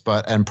this,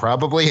 and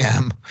probably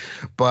am,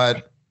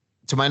 but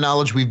to my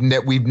knowledge, we've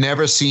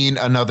never seen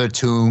another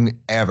Toong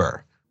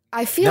ever.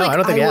 I feel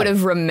I would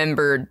have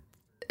remembered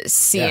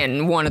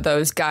seeing one of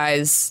those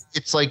guys.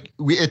 It's like,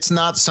 it's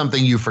not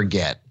something you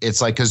forget.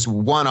 It's like, because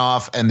one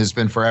off and there's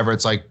been forever.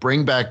 It's like,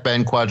 bring back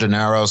Ben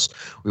Quadraneros.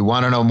 We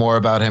want to know more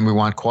about him. We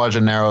want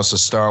Quadraneros, a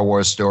Star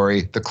Wars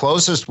story. The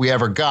closest we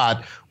ever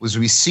got was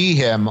we see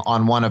him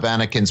on one of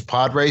Anakin's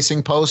pod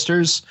racing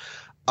posters.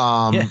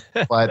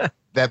 But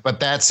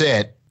that's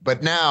it.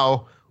 But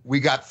now we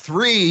got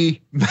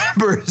 3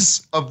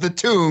 members of the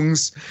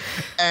Toongs,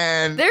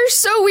 and they're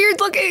so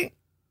weird looking.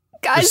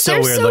 Guys,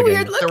 they're so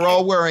weird looking. They're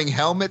all wearing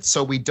helmets,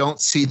 so we don't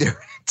see their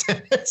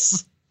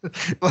antennas.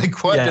 Like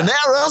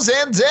Quadraneros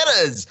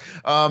antennas.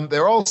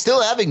 They're all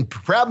still having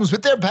problems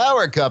with their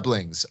power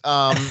couplings.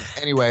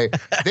 Anyway,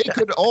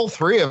 all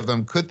 3 of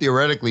them could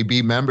theoretically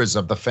be members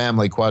of the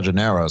family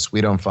Quadraneros. We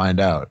don't find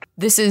out.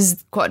 This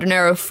is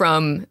Quadranero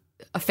from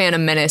A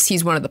Phantom Menace.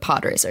 He's one of the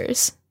pod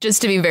racers.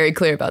 Just to be very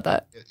clear about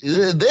that.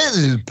 This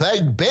is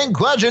Ben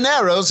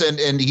Quadraneros,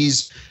 and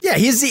he's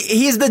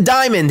the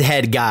diamond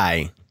head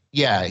guy.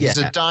 Yeah, he's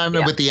a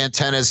diamond with the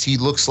antennas. He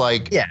looks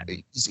like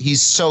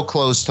he's so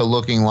close to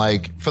looking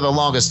like, for the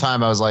longest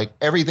time, I was like,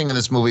 everything in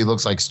this movie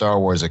looks like Star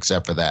Wars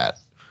except for that.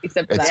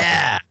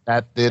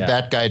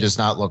 That guy does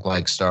not look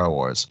like Star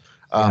Wars.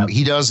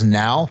 He does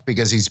now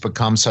because he's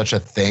become such a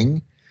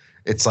thing.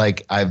 It's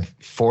like I've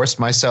forced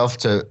myself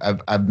to.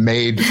 I've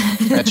made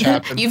that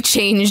happen. You've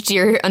changed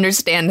your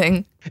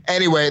understanding.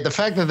 Anyway, the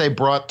fact that they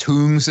brought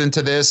Toongs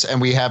into this, and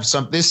we have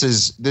some. This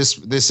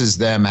is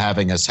them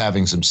having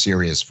some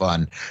serious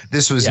fun.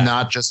 This was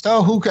not just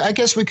I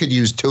guess we could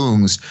use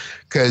Toongs,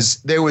 because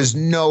there was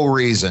no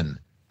reason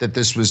that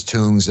this was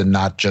Toongs and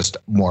not just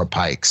more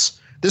Pikes.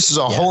 This is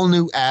a whole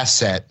new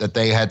asset that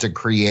they had to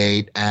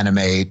create,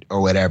 animate,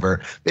 or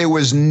whatever. There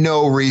was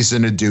no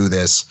reason to do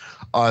this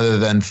other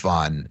than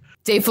fun.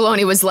 Dave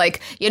Filoni was like,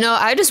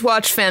 I just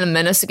watched Phantom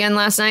Menace again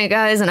last night,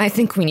 guys, and I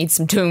think we need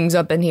some Toongs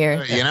up in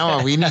here. You know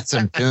what? We need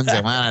some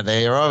Toongs.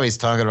 They are always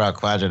talking about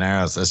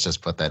Quadraneros. Let's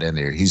just put that in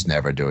there. He's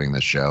never doing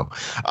this show.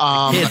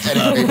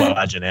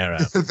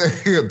 Quadraneros.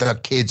 The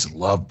kids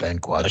love Ben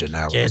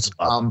Quadraneros.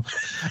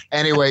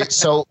 Anyway,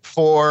 so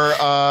for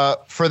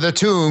the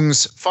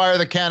Toongs, fire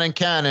the cannon.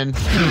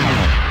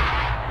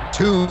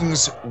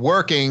 Toongs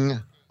working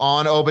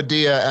on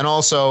Obadiah, and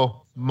also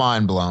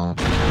mind blown.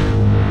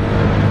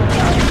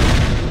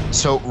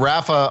 So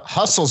Rafa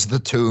hustles the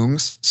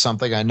Toongs,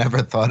 something I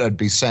never thought I'd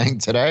be saying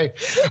today.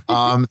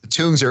 The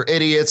Toongs are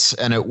idiots,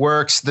 and it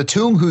works. The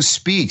Toong who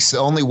speaks,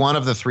 only one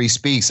of the three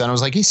speaks. And I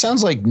was like, he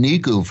sounds like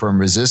Niku from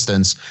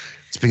Resistance.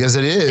 It's because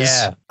it is.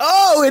 Yeah.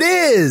 Oh, it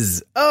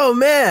is. Oh,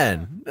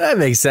 man. That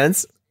makes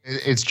sense.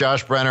 It's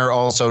Josh Brenner,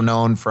 also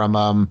known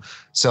from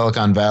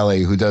Silicon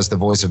Valley, who does the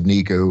voice of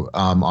Niku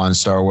on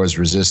Star Wars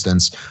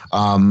Resistance.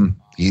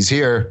 He's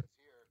here.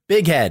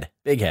 Big head.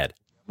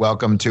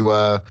 Welcome to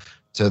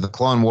the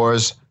Clone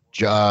Wars,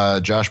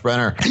 Josh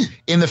Brenner.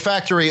 In the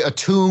factory, a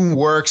Toon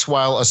works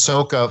while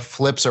Ahsoka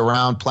flips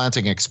around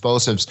planting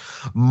explosives.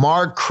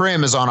 Marg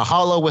Krim is on a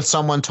holo with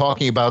someone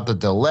talking about the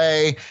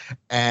delay,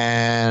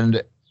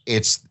 and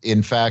it's,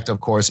 in fact,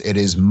 of course, it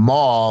is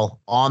Maul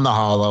on the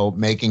holo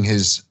making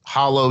his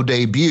holo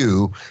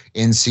debut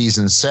in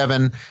season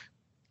 7.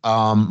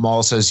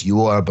 Maul says,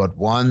 "You are but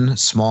one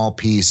small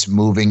piece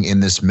moving in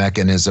this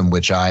mechanism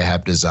which I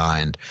have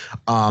designed."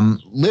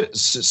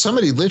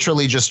 Somebody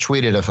literally just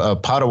tweeted, a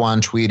Padawan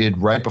tweeted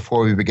right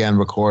before we began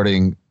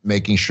recording,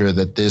 making sure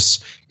that this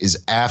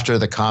is after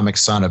the comic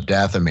Son of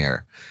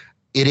Dathomir.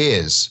 It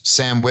is.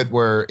 Sam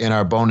Witwer, in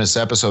our bonus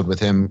episode with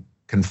him,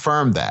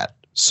 confirmed that.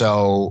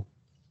 So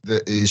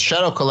the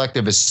Shadow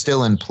Collective is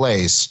still in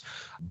place,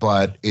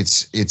 but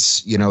it's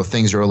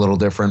things are a little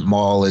different.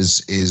 Maul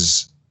is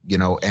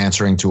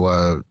answering to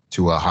a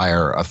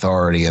higher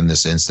authority in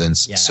this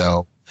instance. Yeah.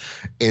 So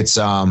it's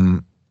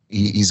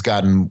he's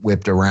gotten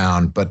whipped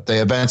around, but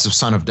the events of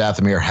Son of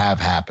Dathomir have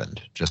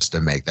happened, just to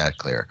make that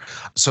clear.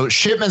 So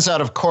shipments out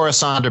of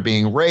Coruscant are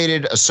being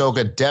raided.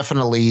 Ahsoka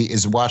definitely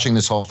is watching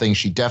this whole thing.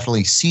 She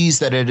definitely sees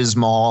that it is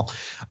Maul.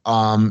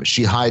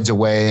 She hides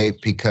away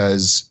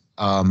because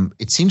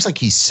it seems like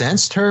he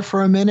sensed her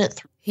for a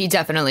minute. He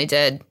definitely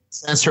did.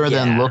 Sensed her,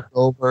 then looked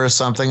over or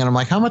something, and I'm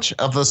like, how much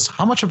of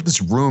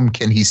this room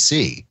can he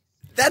see?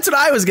 That's what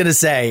I was gonna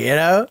say.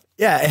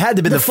 Yeah, it had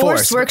to be the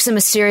Force. Force works in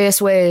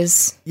mysterious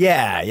ways.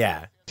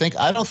 Yeah.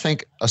 I don't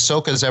think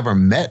Ahsoka's ever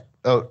met.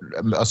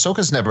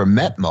 Ahsoka's never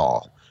met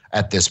Maul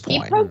at this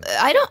point.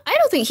 I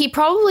don't think he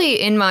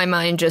probably, in my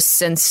mind, just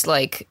sensed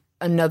like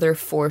another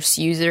Force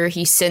user.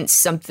 He sensed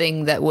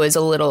something that was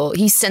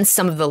he sensed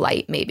some of the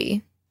light,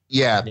 maybe.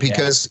 Yeah,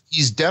 because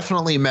he's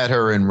definitely met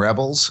her in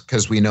Rebels,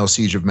 because we know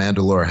Siege of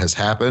Mandalore has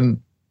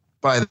happened.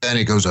 By then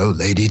he goes, "Oh,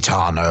 Lady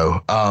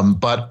Tano."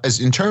 But as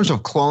in terms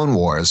of Clone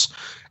Wars,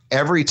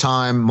 every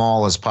time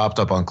Maul has popped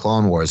up on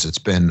Clone Wars, it's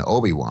been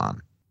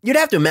Obi-Wan. You'd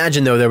have to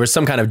imagine, though, there was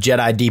some kind of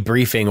Jedi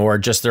debriefing, or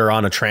just they're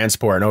on a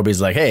transport and Obi's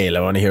like, "Hey,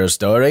 I want to hear a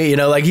story."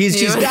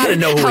 She's got to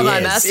know who he is. How my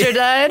master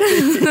died?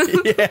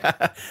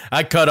 Yeah.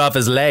 I cut off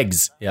his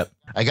legs. Yep.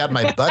 I got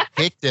my butt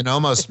kicked and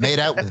almost made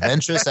out with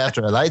Ventress after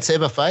a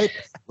lightsaber fight.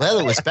 Well,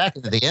 it was back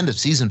at the end of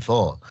season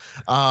 4.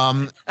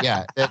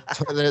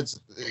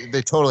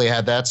 They totally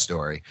had that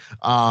story.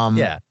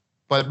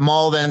 But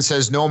Maul then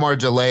says no more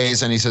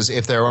delays, and he says,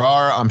 if there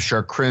are, I'm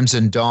sure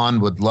Crimson Dawn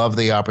would love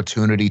the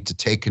opportunity to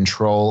take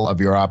control of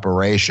your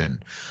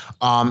operation.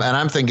 And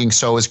I'm thinking,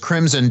 so is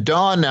Crimson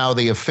Dawn now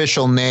the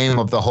official name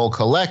of the whole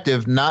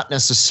collective? Not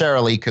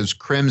necessarily, because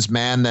Crim's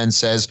man then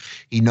says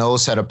he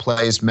knows how to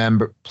play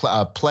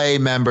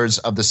members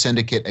of the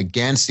Syndicate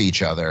against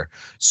each other.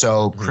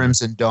 So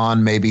Crimson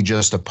Dawn may be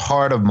just a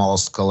part of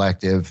Maul's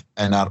collective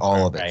and not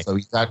all of it. So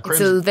he's got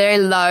Crimson. It's a very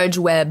large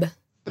web.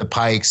 The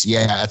Pikes,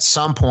 at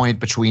some point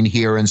between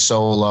here and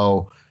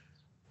Solo,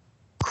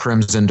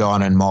 Crimson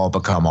Dawn and Maul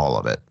become all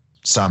of it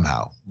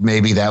somehow.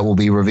 Maybe that will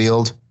be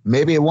revealed.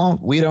 Maybe it won't.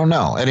 We don't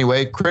know.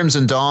 Anyway,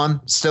 Crimson Dawn,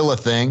 still a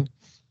thing.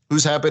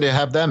 Who's happy to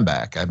have them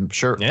back? I'm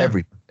sure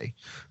everybody.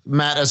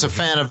 Matt, as a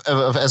fan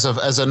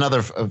as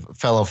another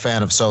fellow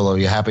fan of Solo,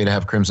 you happy to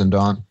have Crimson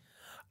Dawn?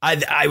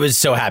 I was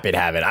so happy to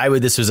have it. I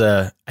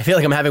feel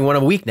like I'm having one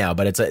a week now,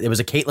 but it was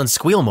a Caitlin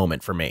squeal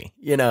moment for me.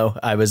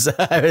 I was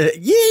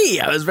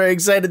very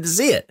excited to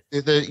see it.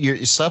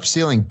 You stop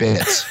stealing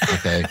bits,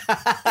 okay?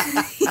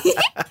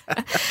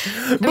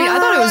 I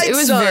thought it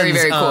was very,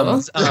 very cool. No.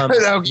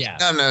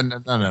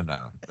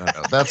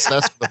 That's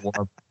for the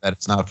war.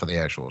 That's not for the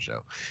actual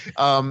show.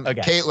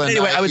 Okay. Caitlin.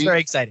 Anyway, I was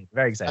very excited.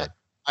 Very excited.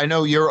 I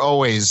know you're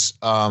always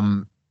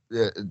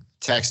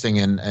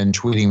texting and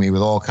tweeting me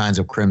with all kinds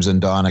of Crimson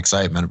Dawn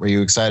excitement. Were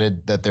you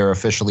excited that they're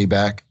officially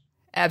back?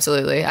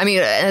 Absolutely. I mean,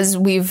 as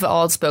we've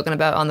all spoken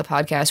about on the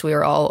podcast, we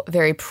are all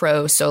very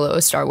pro Solo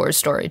Star Wars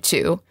story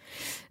too.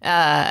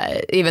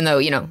 Even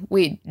though,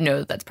 we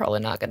know that's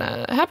probably not going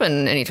to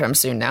happen anytime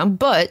soon now,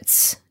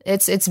 but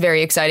it's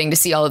very exciting to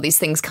see all of these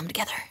things come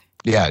together.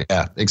 Yeah,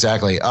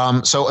 exactly.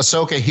 So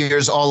Ahsoka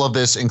hears all of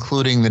this,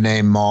 including the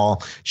name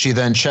Maul. She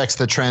then checks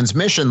the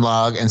transmission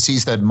log and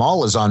sees that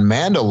Maul is on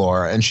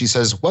Mandalore. And she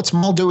says, what's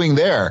Maul doing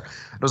there?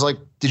 I was like,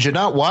 did you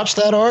not watch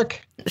that arc?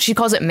 She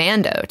calls it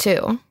Mando,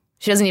 too.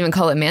 She doesn't even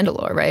call it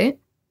Mandalore, right?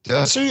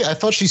 Does she? I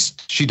thought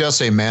she does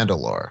say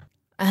Mandalore.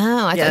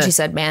 Oh, I thought she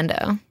said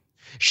Mando.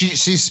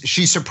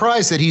 She's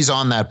surprised that he's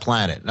on that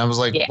planet. And I was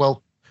like,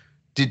 well,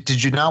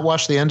 Did you not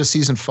watch the end of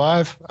season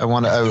 5? I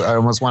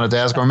almost wanted to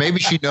ask, or maybe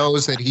she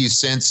knows that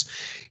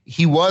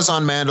he was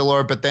on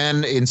Mandalore, but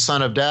then in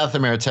Son of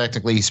Dathomir,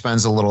 technically he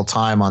spends a little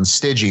time on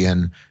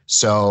Stygian,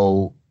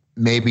 so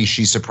maybe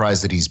she's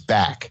surprised that he's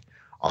back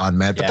on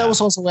Mandalore. But that was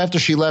also after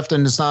she left,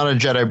 and it's not on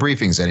Jedi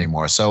briefings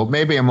anymore. So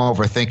maybe I'm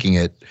overthinking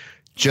it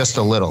just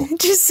a little.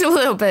 Just a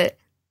little bit.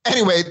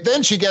 Anyway,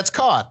 then she gets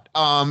caught.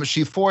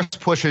 She force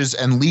pushes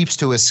and leaps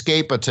to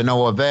escape, but to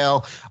no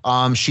avail.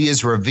 She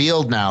is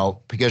revealed now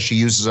because she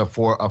uses a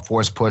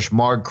force push.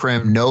 Marg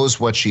Krim knows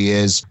what she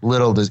is.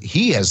 Little does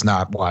he has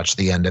not watched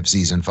the end of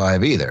season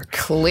 5 either.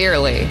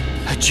 Clearly.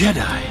 A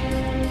Jedi.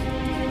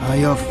 Are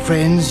your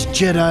friends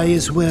Jedi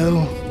as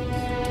well?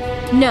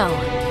 No,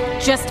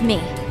 just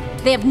me.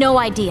 They have no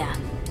idea.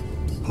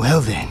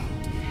 Well then,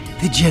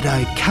 the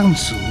Jedi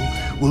Council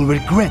will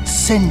regret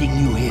sending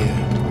you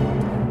here.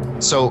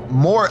 So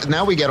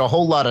now we get a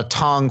whole lot of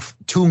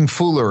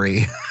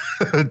tomfoolery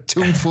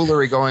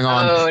going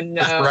on. Oh,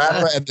 no.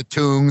 Rafa and the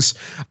Toongs.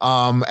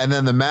 And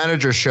then the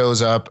manager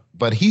shows up,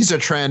 but he's a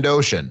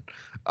Trandoshan.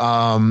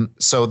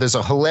 So there's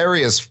a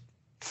hilarious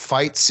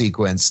fight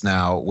sequence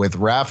now with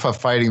Rafa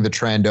fighting the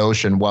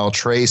Trandoshan while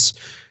Trace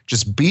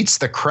just beats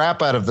the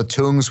crap out of the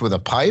Toongs with a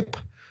pipe.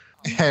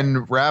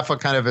 And Rafa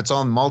it's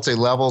on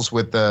multi-levels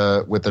with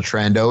the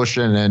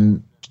Trandoshan,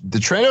 and the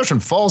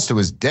Trandoshan falls to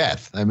his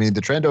death. I mean,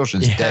 the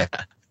Trandoshan's dead.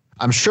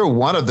 I'm sure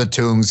one of the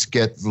Toongs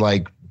gets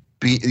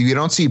beat. You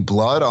don't see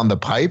blood on the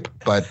pipe,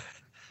 but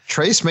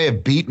Trace may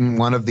have beaten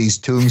one of these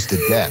Toongs to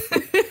death.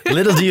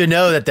 Little do you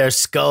know that their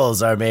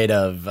skulls are made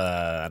of,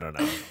 I don't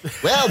know.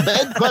 Well,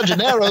 Ben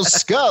Quadranero's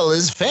skull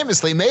is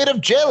famously made of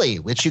jelly,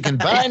 which you can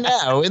buy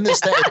now in the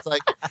States.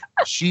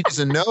 She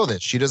doesn't know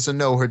this. She doesn't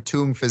know her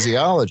Toong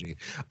physiology.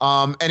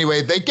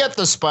 Anyway, they get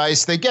the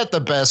spice, they get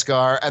the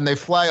Beskar, and they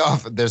fly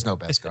off. There's no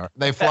Beskar.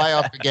 They fly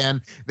off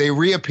again. They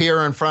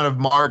reappear in front of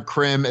Marg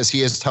Krim as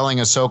he is telling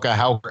Ahsoka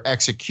how her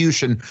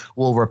execution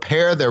will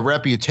repair their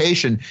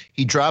reputation.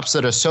 He drops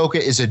that Ahsoka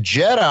is a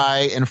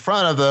Jedi in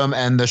front of them,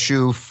 and the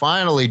shoe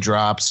finally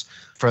drops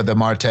for the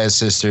Martez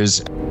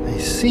sisters. I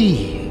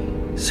see.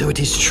 So it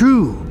is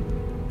true.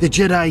 The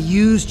Jedi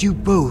used you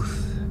both.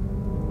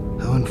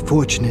 How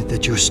unfortunate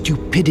that your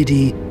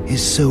stupidity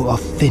is so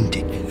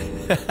authentic.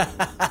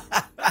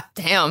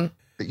 Damn.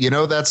 You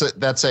know, that's a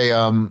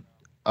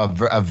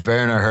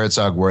Werner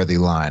Herzog worthy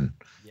line.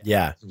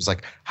 Yeah. It was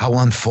like, how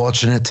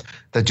unfortunate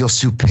that your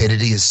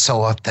stupidity is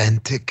so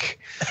authentic.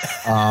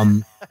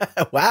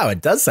 Wow, it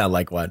does sound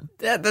like one.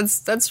 Yeah,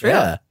 that's real.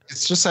 Yeah. It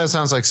just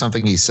sounds like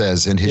something he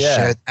says in his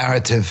shared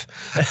narrative.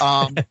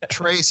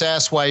 Trace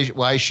asked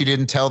why she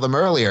didn't tell them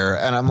earlier,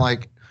 and I'm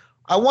like,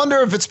 I wonder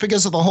if it's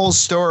because of the whole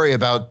story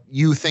about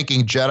you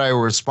thinking Jedi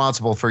were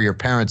responsible for your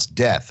parents'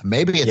 death.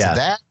 Maybe it's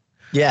that.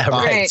 Yeah,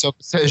 right. So it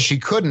says she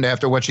couldn't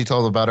after what she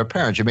told about her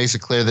parents. She makes it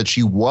clear that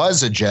she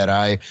was a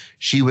Jedi.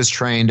 She was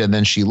trained and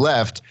then she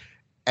left.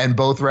 And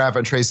both Raph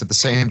and Trace at the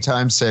same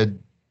time said,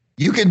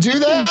 you can do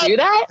that? Do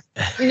that?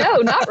 No,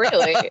 not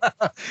really.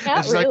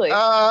 Not really.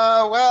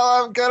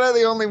 Well, I'm kind of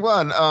the only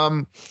one.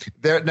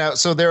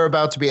 They're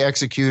about to be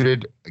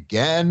executed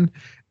again.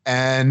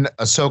 And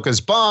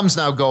Ahsoka's bombs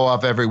now go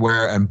off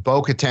everywhere, and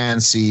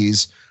Bo-Katan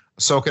sees.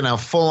 Ahsoka now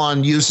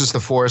full-on uses the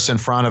Force in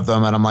front of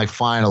them, and I'm like,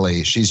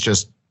 finally,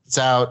 it's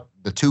out.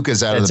 The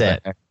Tuca's out of the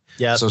bag.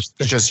 Yeah. So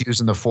she's just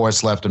using the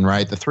Force left and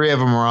right. The three of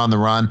them are on the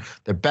run.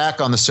 They're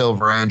back on the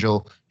Silver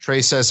Angel.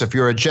 Trace says, if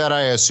you're a Jedi,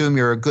 I assume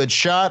you're a good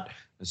shot.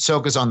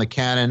 Ahsoka's on the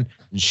cannon,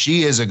 and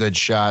she is a good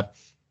shot.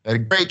 A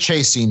great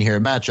chase scene here.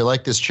 Matt, you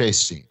like this chase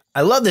scene?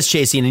 I love this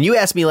chase scene, and you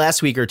asked me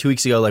last week or 2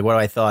 weeks ago, like, what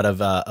I thought of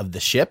the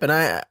ship, and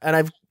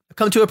I've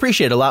come to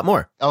appreciate it a lot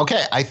more.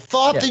 Okay, I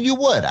thought that you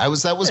would. That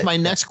was my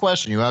next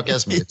question. You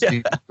outguessed me. Do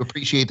you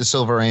appreciate the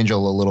Silver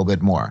Angel a little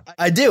bit more?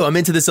 I do. I'm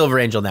into the Silver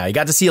Angel now. You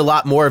got to see a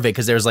lot more of it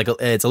because there's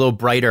it's a little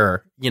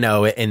brighter,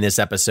 in this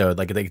episode.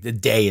 Like the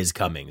day is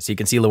coming, so you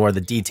can see a little more of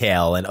the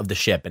detail and of the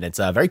ship, and it's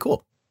very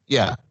cool.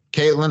 Yeah.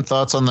 Caitlin,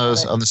 thoughts on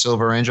the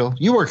Silver Angel?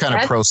 You were kind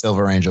of pro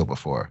Silver Angel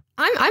before.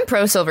 I'm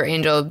pro Silver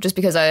Angel just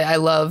because I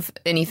love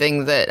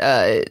anything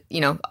that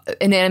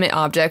inanimate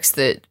objects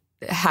that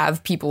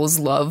have people's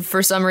love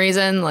for some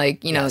reason.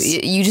 Like,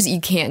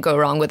 you can't go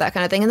wrong with that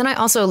kind of thing. And then I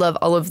also love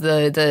all of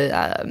the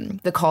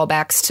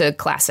callbacks to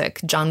classic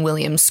John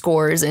Williams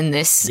scores in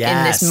this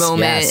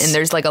moment. Yes. And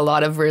there's like a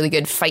lot of really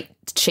good fight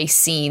chase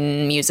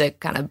scene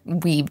music kind of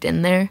weaved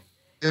in there.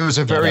 It was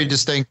a very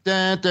distinct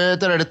Yep,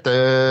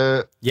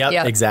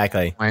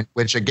 exactly.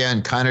 Which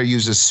again kind of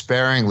uses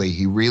sparingly.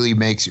 He really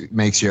makes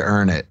you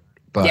earn it.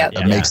 But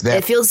it makes that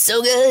it feels so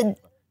good.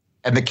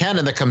 And the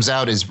cannon that comes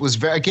out was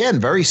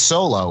very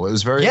solo. It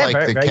was very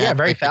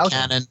very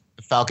Falcon.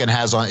 Falcon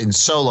has in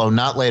Solo,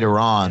 not later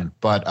on,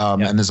 but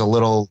and there's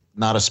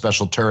not a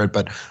special turret,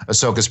 but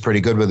Ahsoka's pretty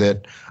good with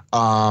it.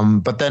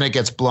 But then it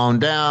gets blown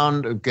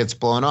down, it gets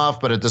blown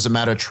off, but it doesn't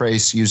matter.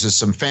 Trace uses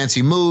some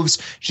fancy moves.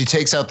 She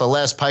takes out the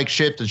last Pike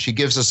ship, and she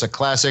gives us a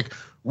classic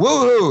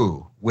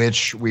woohoo,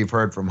 which we've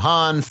heard from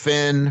Han,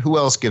 Finn. Who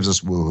else gives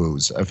us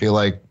woohoos? I feel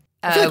like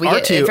we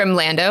get it from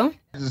Lando.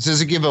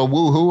 Does it give a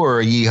woohoo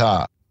or a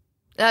yeehaw?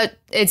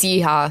 It's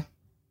yeehaw.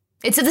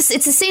 It's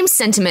the same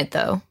sentiment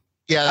though.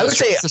 Yeah, I would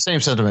say it's the same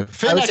sentiment.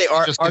 I would say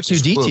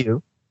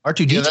R2D2.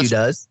 R2D2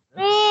 does.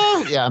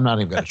 Yeah, I'm not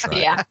even going to try.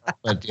 Yeah.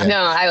 But yeah. No,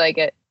 I like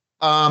it.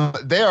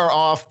 They are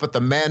off, but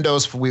the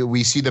Mandos,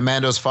 we see the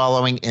Mandos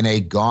following in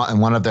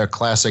one of their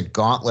classic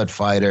gauntlet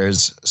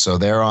fighters. So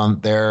they're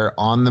on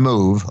the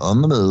move.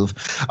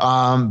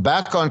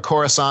 Back on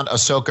Coruscant,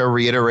 Ahsoka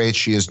reiterates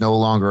she is no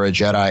longer a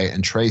Jedi,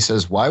 and Trey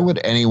says, "Why would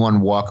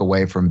anyone walk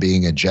away from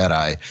being a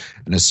Jedi?"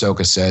 And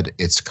Ahsoka said,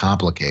 "It's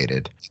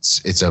complicated.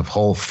 It's a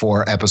whole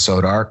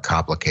 4-episode arc,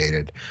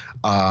 complicated."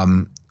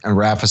 And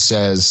Rafa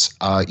says,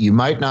 "You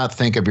might not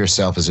think of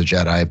yourself as a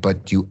Jedi,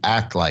 but you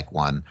act like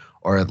one,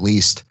 or at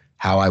least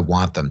how I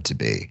want them to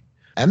be."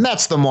 And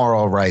that's the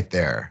moral right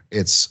there.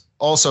 It's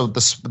also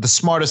the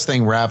smartest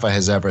thing Rafa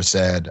has ever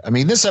said. I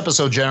mean, this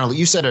episode generally,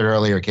 you said it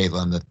earlier,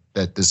 Caitlin,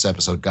 that this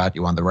episode got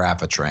you on the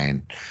Rafa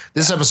train.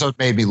 This episode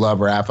made me love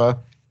Rafa.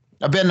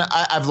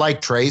 I've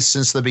liked Trace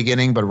since the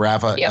beginning, but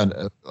Rafa,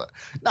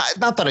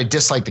 not that I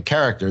dislike the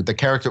character. The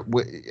character,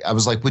 I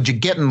was like, would you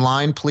get in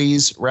line,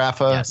 please,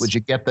 Rafa? Yes. Would you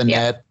get the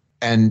net?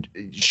 And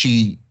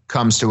she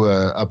comes to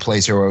a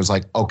place where I was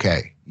like,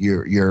 okay,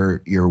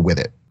 you're with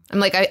it. I'm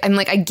like,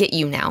 I get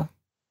you now.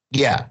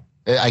 Yeah,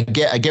 I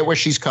get where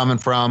she's coming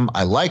from.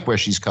 I like where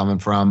she's coming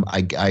from.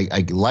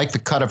 I like the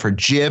cut of her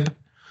jib.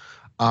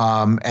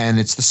 And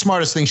it's the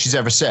smartest thing she's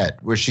ever said,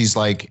 where she's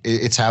like,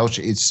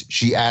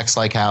 she acts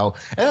like how,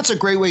 and that's a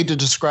great way to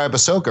describe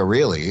Ahsoka,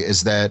 really,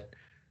 is that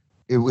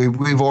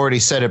we've already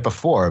said it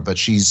before, but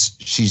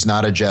she's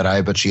not a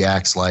Jedi, but she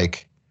acts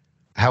like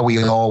how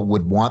we all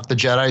would want the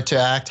Jedi to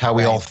act, how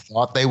we all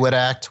thought they would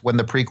act when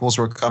the prequels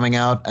were coming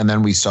out. And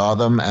then we saw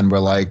them and we're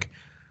like,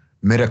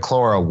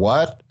 midichlora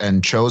what?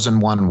 And chosen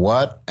one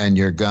what? And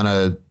you're going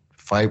to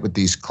fight with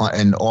these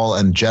and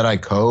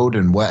Jedi code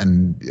and what,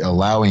 and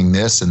allowing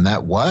this and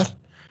that what?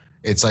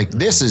 It's like,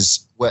 this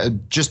is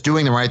just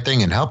doing the right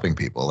thing and helping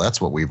people. That's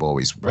what we've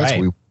always, that's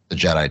what we want the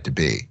Jedi to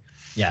be.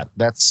 Yeah.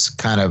 That's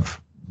kind of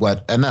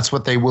and that's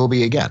what they will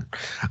be again.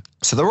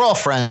 So they're all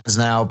friends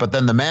now, but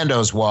then the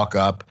Mandos walk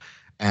up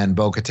and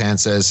Bo-Katan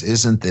says,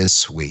 "Isn't this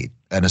sweet?"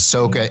 And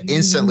Ahsoka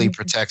instantly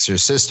protects her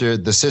sisters.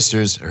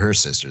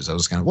 I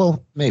was kind of,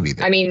 well, maybe.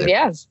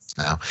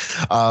 Now,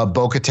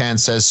 Bo-Katan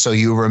says, "So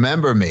you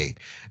remember me?"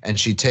 And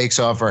she takes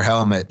off her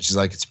helmet. She's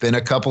like, "It's been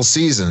a couple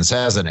seasons,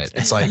 hasn't it?"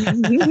 It's like,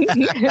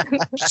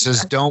 she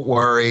says, "Don't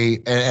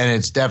worry." And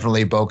it's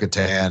definitely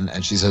Bo-Katan.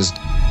 And she says,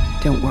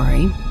 "Don't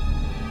worry.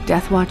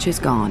 Death Watch is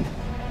gone.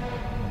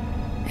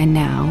 And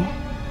now,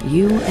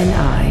 you and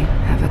I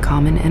have a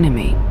common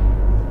enemy.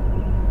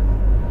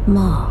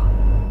 Ma."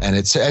 And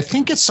I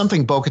think it's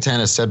something Bo-Katan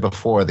has said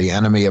before, the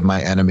enemy of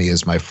my enemy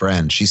is my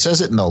friend. She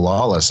says it in The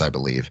Lawless, I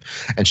believe.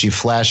 And she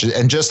flashes,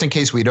 and just in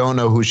case we don't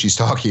know who she's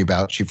talking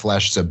about, she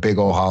flashes a big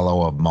old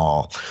holo of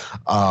Maul.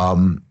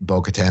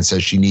 Bo-Katan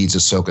says she needs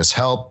Ahsoka's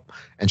help,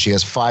 and she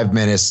has 5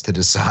 minutes to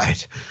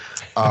decide.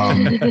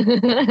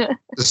 The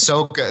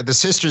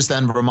sisters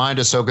then remind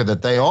Ahsoka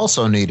that they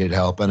also needed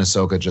help, and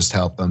Ahsoka just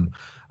helped them.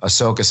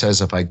 Ahsoka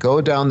says, "If I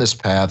go down this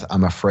path,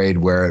 I'm afraid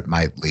where it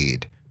might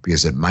lead,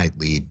 because it might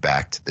lead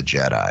back to the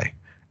Jedi."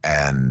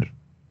 And,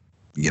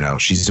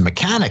 she's a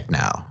mechanic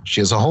now. She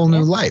has a whole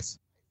new life.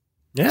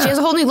 Yeah. She has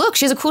a whole new look.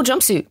 She has a cool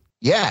jumpsuit.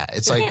 Yeah.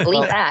 It's like,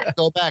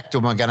 go back to,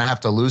 am I going to have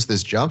to lose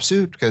this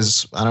jumpsuit?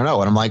 Because I don't know.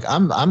 And I'm like,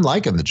 I'm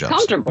liking the jumpsuit.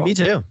 Comfortable. Me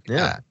too.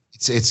 Yeah.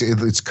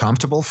 It's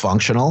comfortable,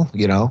 functional,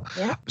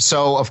 Yeah.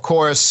 So, of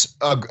course,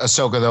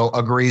 Ahsoka, though,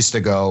 agrees to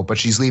go, but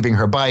she's leaving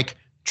her bike.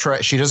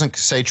 She doesn't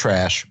say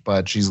trash,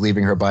 but she's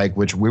leaving her bike,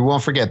 which we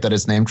won't forget that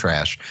it's named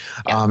Trash.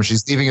 Yep.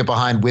 She's leaving it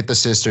behind with the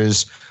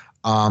sisters,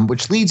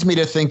 which leads me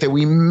to think that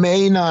we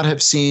may not have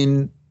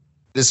seen,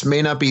 this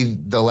may not be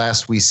the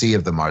last we see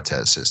of the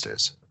Martez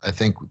sisters. I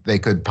think they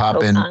could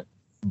pop in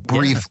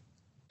briefly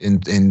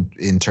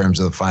in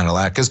terms of the final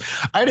act, because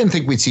I didn't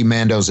think we'd see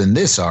Mandos in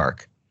this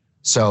arc.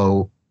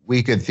 So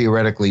we could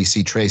theoretically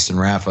see Trace and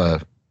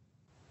Rafa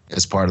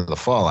as part of the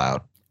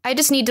fallout. I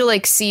just need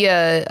to see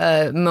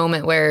a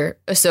moment where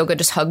Ahsoka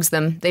just hugs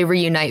them. They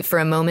reunite for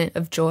a moment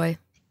of joy.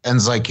 And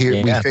it's like, here,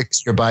 we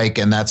fixed your bike,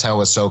 and that's how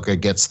Ahsoka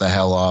gets the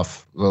hell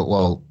off.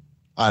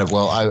 I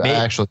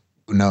actually,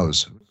 who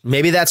knows?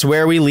 Maybe that's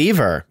where we leave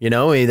her,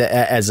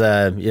 as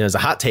a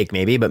hot take,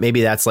 maybe, but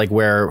maybe that's like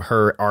where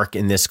her arc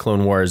in this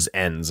Clone Wars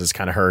ends, is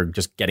kind of her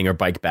just getting her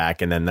bike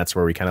back, and then that's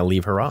where we kind of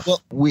leave her off. Well,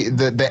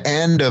 the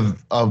end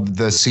of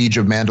the Siege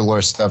of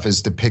Mandalore stuff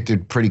is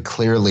depicted pretty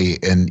clearly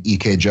in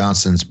E.K.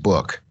 Johnson's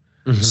book.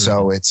 Mm-hmm.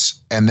 So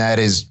and that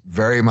is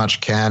very much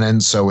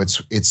canon. So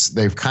it's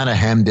they've kind of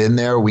hemmed in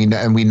there. We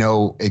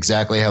know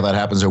exactly how that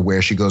happens or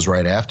where she goes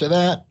right after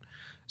that.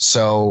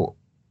 So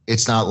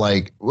it's not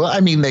like,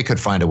 they could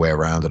find a way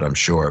around it, I'm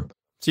sure.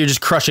 So you're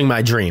just crushing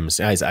my dreams.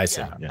 I see.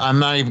 Yeah. I'm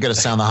not even going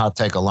to sound the hot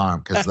take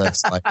alarm because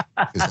that's not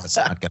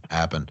going to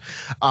happen.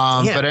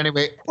 But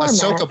anyway,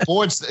 Ahsoka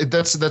boards.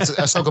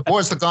 Ahsoka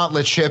boards the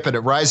gauntlet ship and it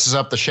rises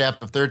up the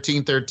shaft of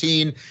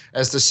 1313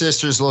 as the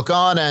sisters look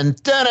on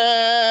and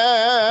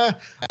ta-da!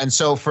 And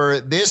so for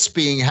this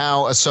being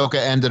how Ahsoka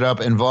ended up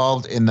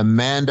involved in the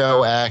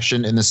Mando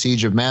action in the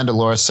Siege of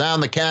Mandalore,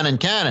 sound the cannon.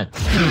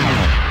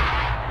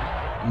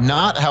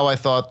 Not how I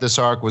thought this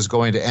arc was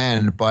going to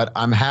end, but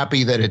I'm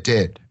happy that it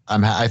did.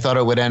 I thought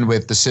it would end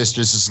with the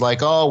sisters is like,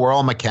 oh, we're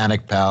all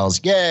mechanic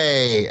pals,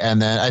 yay! And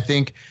then I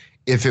think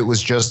if it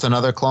was just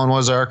another Clone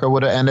Wars arc, it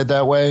would have ended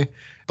that way.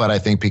 But I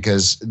think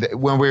because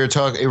when we were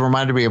talking, it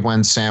reminded me of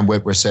when Sam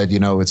Witwer said,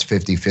 it's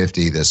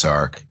 50-50, this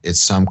arc. It's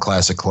some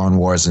classic Clone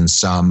Wars and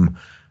some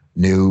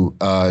new.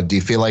 Do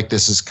you feel like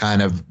this is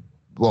kind of,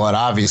 well, it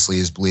obviously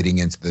is bleeding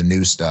into the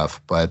new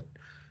stuff, but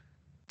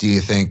do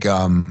you think,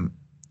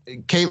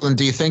 Caitlin,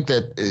 do you think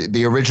that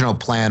the original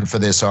plan for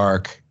this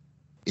arc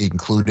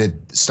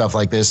included stuff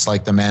like this,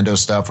 like the Mando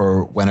stuff,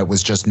 or when it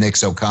was just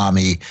Nix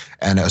Okami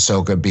and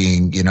Ahsoka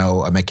being,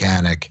 a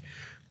mechanic,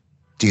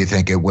 do you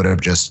think it would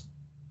have just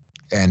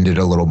ended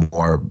a little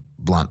more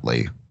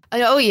bluntly?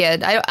 Oh,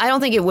 yeah. I don't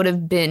think it would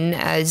have been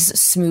as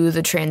smooth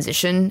a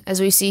transition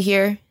as we see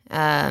here.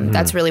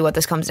 That's really what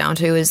this comes down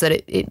to, is that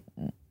it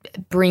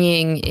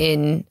bringing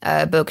in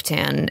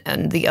Bo-Katan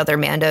and the other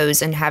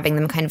Mandos and having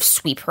them kind of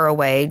sweep her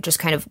away just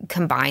kind of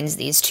combines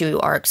these two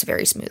arcs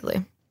very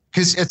smoothly.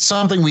 Because it's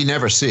something we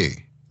never see.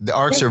 The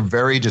arcs are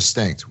very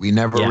distinct. We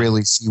never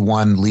really see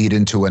one lead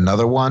into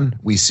another one.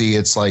 We see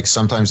it's like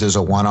sometimes there's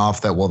a one-off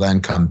that will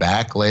then come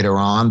back later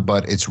on,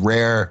 but it's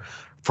rare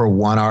for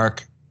one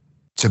arc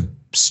to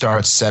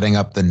start setting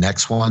up the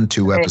next one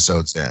 2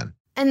 episodes in.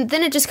 And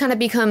then it just kind of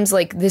becomes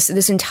like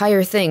this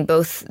entire thing,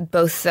 both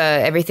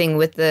everything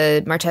with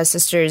the Martez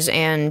sisters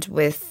and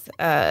with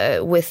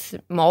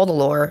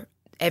Mandalore.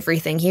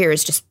 Everything here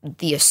is just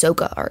the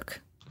Ahsoka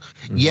arc.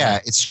 Yeah,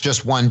 it's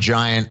just one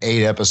giant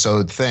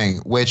 8-episode thing,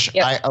 which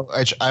I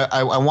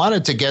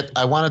wanted to get.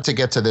 I wanted to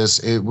get to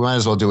this. We might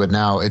as well do it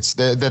now. It's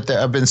that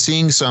I've been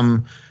seeing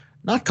some,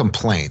 not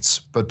complaints,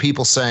 but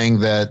people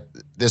saying that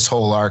this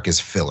whole arc is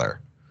filler.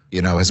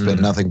 Has been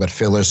nothing but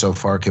filler so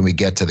far. Can we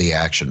get to the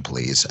action,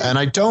 please? And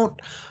I don't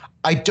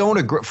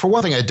agree. For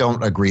one thing, I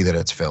don't agree that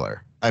it's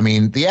filler. I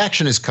mean, the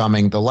action is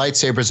coming. The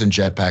lightsabers and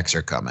jetpacks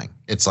are coming.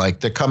 It's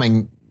like they're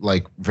coming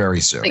like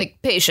very soon. Like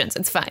patience,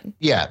 it's fine.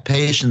 Yeah,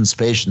 patience.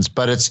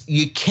 But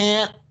you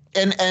can't.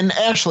 And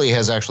Ashley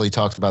has actually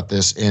talked about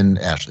this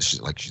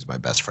she's my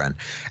best friend.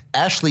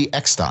 Ashley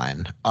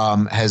Eckstein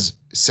has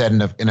said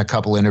in a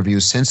couple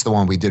interviews since the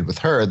one we did with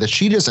her that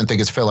she doesn't think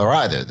it's filler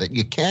either, that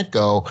you can't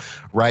go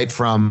right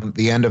from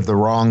the end of The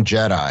Wrong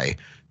Jedi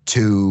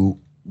to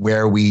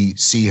where we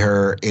see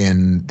her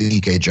in the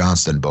E.K.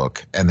 Johnston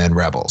book and then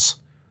Rebels.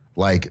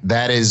 Like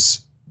that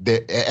is,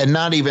 and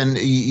not even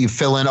you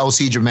fill in,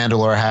 Siege of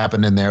Mandalore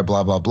happened in there,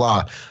 blah, blah,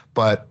 blah.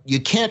 But you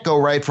can't go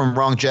right from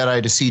Wrong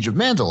Jedi to Siege of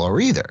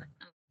Mandalore either.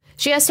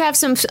 She has to have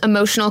some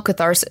emotional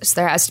catharsis.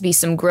 There has to be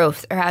some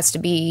growth. There has to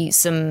be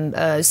some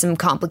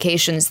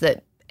complications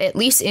that at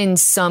least in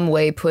some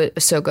way put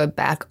Ahsoka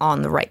back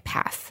on the right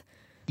path.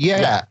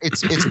 Yeah,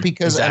 it's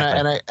because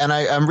exactly.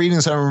 I'm reading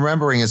this and I'm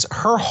remembering is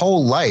her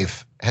whole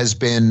life has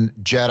been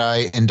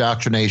Jedi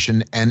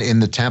indoctrination and in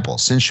the temple.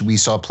 Since we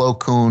saw Plo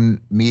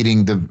Koon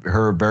meeting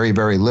her very,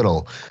 very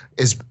little,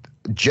 is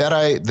the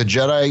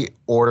Jedi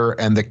Order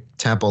and the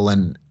temple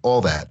and all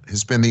that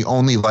has been the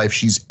only life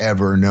she's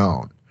ever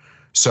known.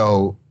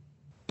 So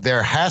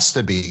there has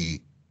to be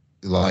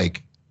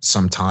like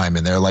some time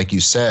in there, like you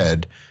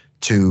said,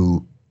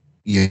 to,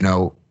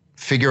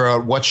 figure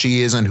out what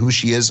she is and who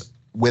she is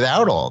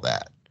without all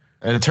that.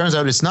 And it turns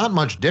out it's not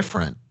much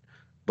different,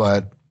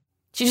 but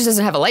she just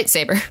doesn't have a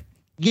lightsaber.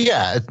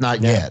 Yeah, it's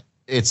not yet.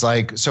 It's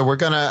like, so we're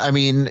going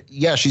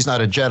to, she's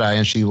not a Jedi,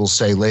 and she will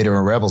say later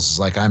in Rebels, is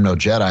like, I'm no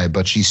Jedi,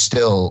 but she's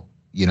still,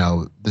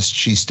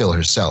 she's still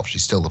herself.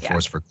 She's still the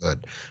Force for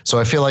good. So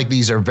I feel like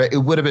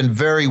it would have been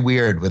very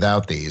weird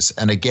without these.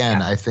 And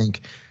again, I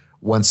think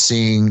once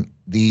seeing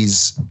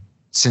these,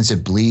 since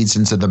it bleeds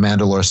into the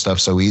Mandalore stuff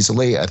so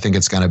easily, I think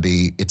it's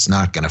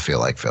not going to feel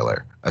like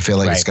filler. I feel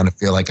like it's going to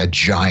feel like a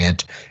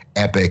giant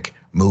epic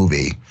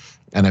movie.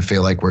 And I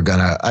feel like we're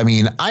gonna. I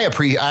mean, I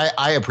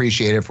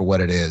appreciate it for what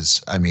it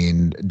is. I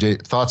mean,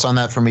 thoughts on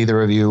that from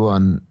either of you? I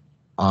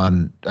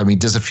mean,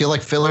 does it feel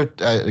like filler?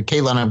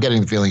 Caitlin, I'm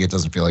getting the feeling it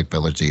doesn't feel like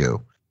filler to you.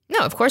 No,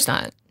 of course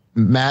not.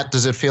 Matt,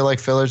 does it feel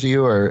like filler to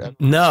you, or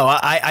no?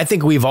 I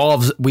think we've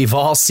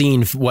all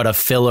seen what a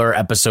filler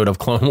episode of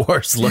Clone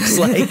Wars looks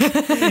like,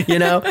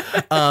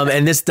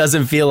 and this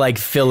doesn't feel like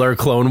filler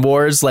Clone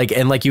Wars,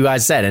 and like you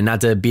guys said, and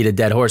not to beat a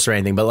dead horse or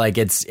anything, but like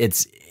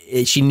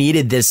she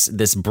needed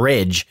this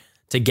bridge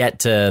to get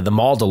to the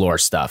Mandalore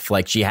stuff.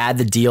 Like she had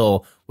to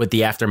deal with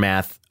the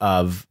aftermath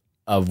of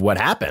what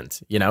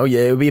happened. It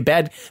would be a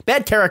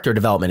bad character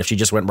development if she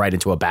just went right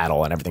into a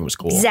battle and everything was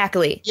cool.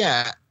 Exactly.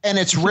 Yeah. And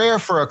it's rare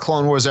for a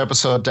Clone Wars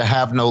episode to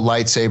have no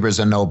lightsabers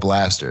and no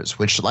blasters,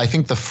 which I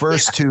think the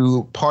first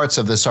two parts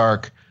of this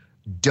arc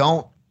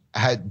don't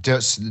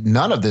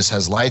none of this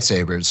has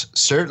lightsabers.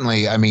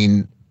 Certainly, I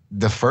mean,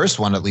 the first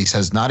one at least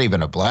has not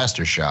even a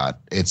blaster shot.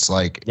 It's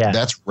like,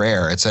 that's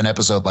rare. It's an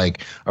episode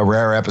like a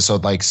rare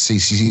episode like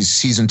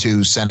season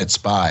 2 Senate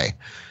Spy.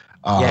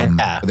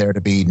 There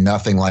to be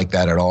nothing like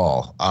that at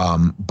all.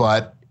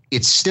 But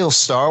it's still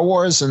Star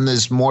Wars, and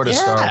there's more to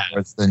Star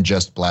Wars than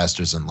just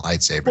blasters and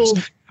lightsabers.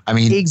 Well, I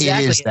mean, it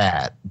is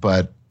that,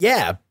 but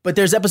but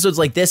there's episodes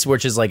like this,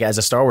 which is like, as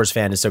a Star Wars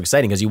fan, is so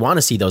exciting because you want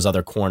to see those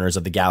other corners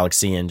of the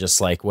galaxy and just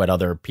like what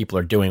other people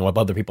are doing, what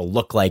other people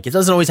look like. It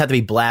doesn't always have to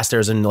be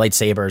blasters and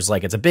lightsabers.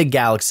 Like, it's a big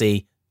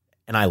galaxy,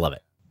 and I love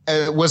it.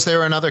 Was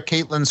there another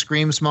Caitlin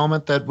screams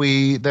moment that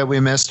we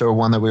missed, or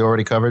one that we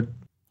already covered?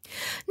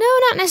 No,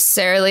 not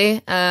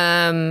necessarily.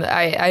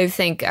 I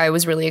think I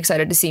was really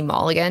excited to see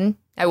Maul again.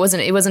 It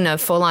wasn't a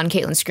full on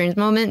Caitlin screams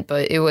moment,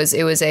 but it was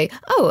a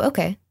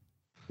okay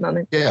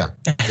moment. Yeah,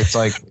 it's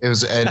like it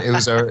was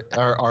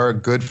our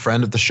good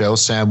friend of the show,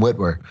 Sam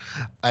Witwer.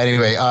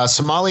 Anyway,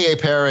 sommelier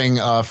pairing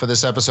for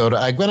this episode.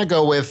 I'm gonna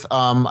go with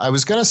I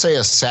was gonna say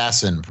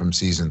Assassin from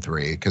season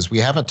 3 because we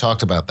haven't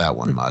talked about that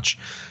one much.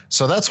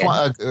 So that's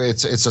why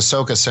it's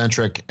Ahsoka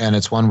centric, and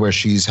it's one where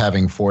she's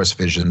having Force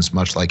visions,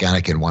 much like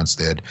Anakin once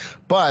did.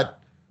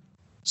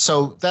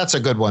 So that's a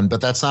good one, but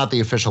that's not the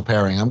official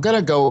pairing. I'm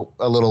gonna go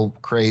a little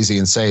crazy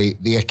and say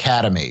the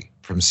Academy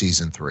from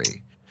season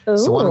 3.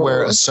 It's the one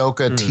where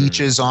Ahsoka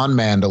teaches on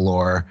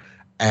Mandalore,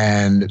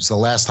 and it's the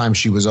last time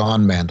she was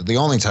on the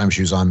only time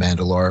she was on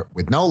Mandalore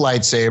with no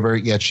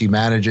lightsaber, yet she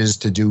manages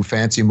to do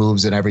fancy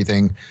moves and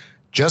everything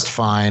just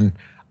fine.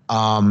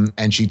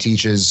 And she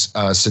teaches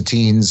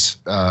Satine's,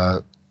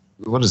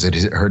 what is it?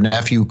 Her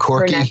nephew,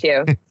 Corky. Her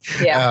nephew,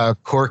 yeah.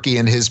 Corky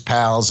and his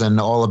pals, and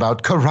all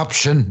about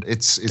corruption.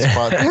 It's a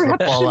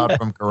fallout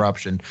from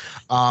corruption.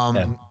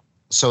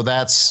 So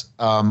that's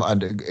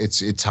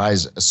it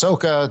ties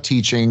Ahsoka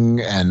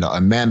teaching and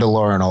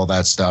Mandalore and all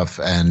that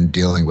stuff and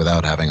dealing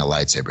without having a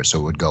lightsaber. So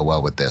it would go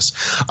well with this.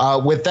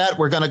 With that,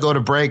 we're going to go to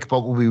break,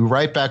 but we'll be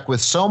right back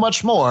with so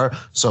much more.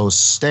 So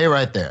stay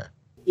right there.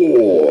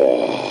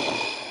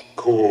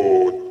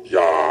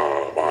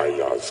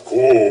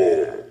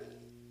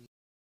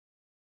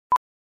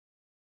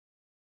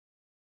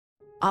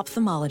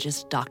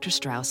 Ophthalmologist Dr.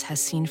 Strauss has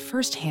seen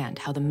firsthand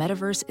how the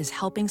metaverse is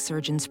helping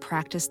surgeons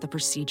practice the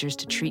procedures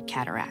to treat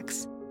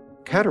cataracts.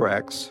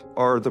 Cataracts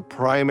are the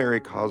primary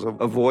cause of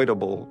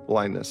avoidable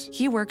blindness.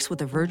 He works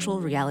with a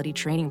virtual reality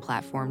training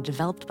platform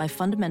developed by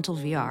Fundamental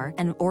VR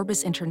and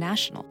Orbis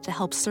International to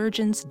help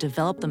surgeons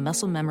develop the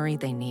muscle memory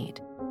they need.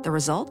 The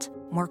result?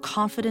 More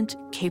confident,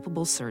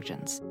 capable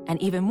surgeons.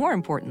 And even more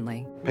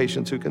importantly,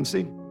 patients who can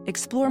see.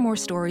 Explore more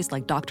stories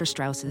like Dr.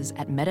 Strauss's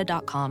at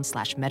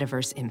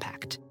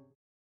meta.com/metaverseimpact.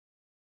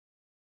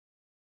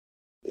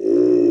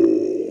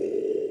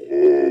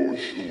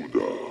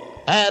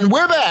 And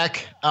we're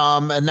back,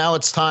 and now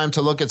it's time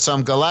to look at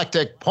some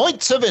galactic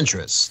points of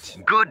interest.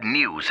 Good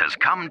news has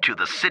come to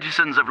the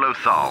citizens of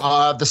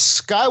Lothal. The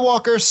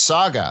Skywalker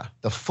Saga,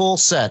 the full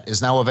set,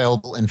 is now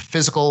available in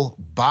physical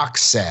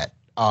box set.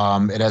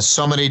 It has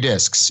so many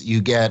discs.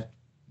 You get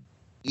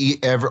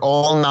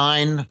all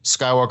 9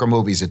 Skywalker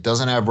movies. It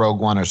doesn't have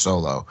Rogue One or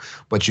Solo,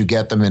 but you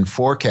get them in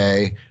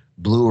 4K,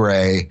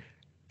 Blu-ray,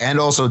 and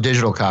also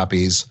digital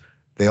copies.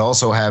 They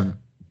also have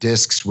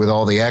discs with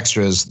all the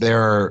extras.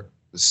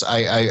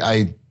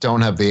 I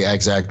don't have the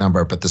exact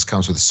number, but this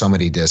comes with so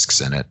many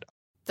discs in it.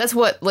 That's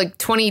what, like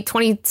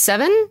 27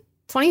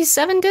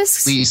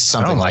 discs? At least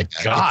something like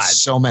that. God.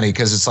 It's so many,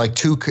 because it's like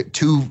two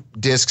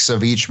discs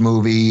of each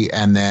movie,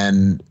 and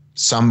then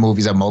some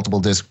movies have multiple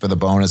discs for the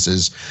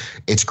bonuses.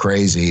 It's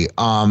crazy.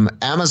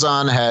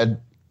 Amazon had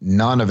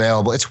none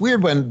available. It's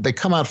weird when they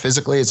come out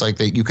physically. It's like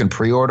you can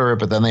pre-order it,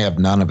 but then they have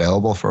none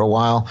available for a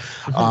while.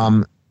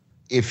 Mm-hmm.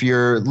 If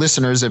you're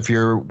listeners, if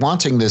you're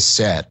wanting this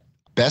set,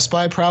 Best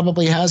Buy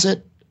probably has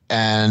it,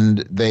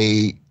 and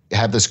they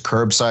have this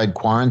curbside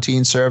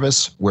quarantine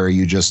service where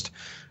you just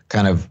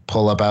kind of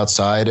pull up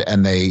outside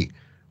and they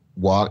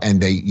walk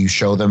and you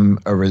show them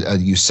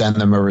you send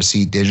them a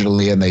receipt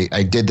digitally, and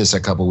I did this a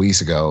couple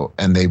weeks ago,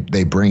 and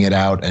they bring it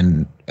out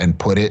and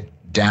put it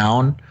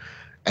down,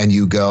 and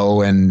you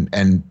go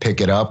and pick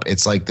it up.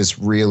 It's like this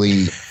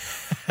really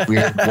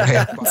weird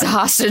way. It's a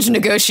hostage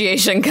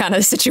negotiation kind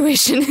of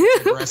situation.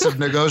 Aggressive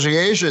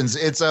negotiations.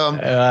 It's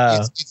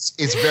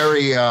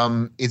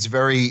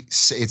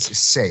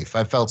safe.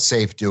 I felt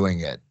safe doing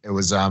it. It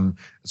was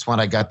it's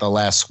when I got the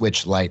last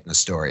Switch Lite in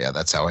Astoria.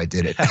 That's how I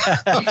did it.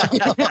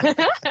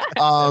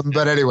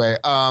 But anyway,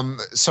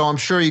 so I'm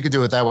sure you could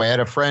do it that way. I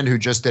had a friend who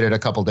just did it a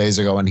couple days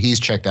ago, and he's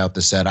checked out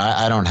the set.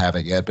 I don't have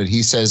it yet, but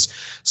he says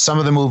some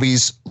of the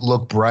movies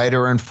look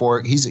brighter in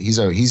 4K.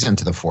 He's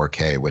into the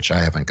 4K, which I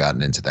haven't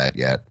gotten into that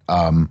yet.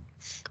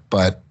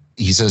 But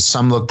he says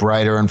some look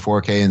brighter in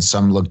 4K and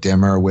some look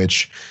dimmer,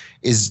 which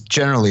is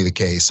generally the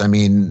case. I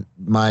mean,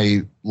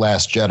 my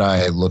Last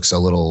Jedi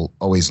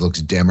always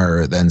looks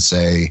dimmer than,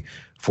 say,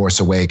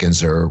 Force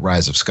Awakens or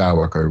Rise of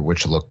Skywalker,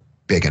 which look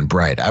big and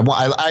bright.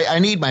 I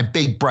need my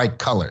big bright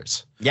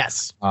colors.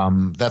 Yes.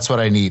 That's what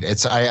I need.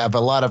 I have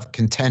a lot of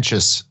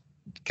contentious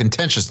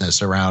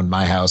contentiousness around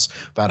my house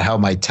about how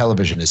my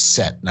television is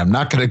set, and I'm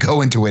not going to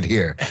go into it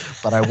here.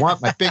 But I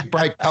want my big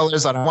bright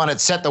colors, and I want it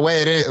set the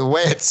way it is, the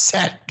way it's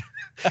set.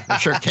 I'm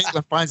sure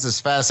Caitlin finds this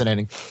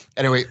fascinating.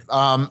 Anyway,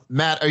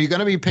 Matt, are you going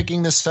to be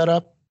picking this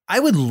setup? I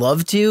would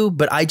love to,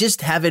 but I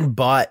just haven't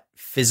bought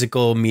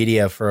physical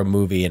media for a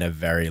movie in a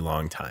very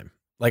long time.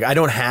 Like, I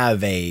don't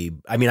have I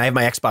have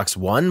my Xbox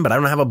One, but I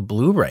don't have a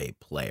Blu-ray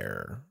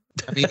player.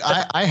 I mean,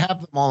 I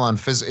have them all on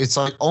physical. It's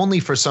like only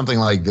for something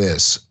like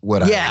this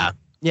would I.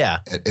 Yeah.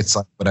 It's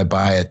like, would I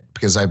buy it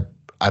because I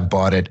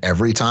bought it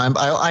every time.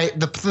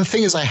 The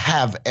thing is, I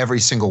have every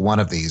single one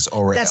of these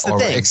already. That's the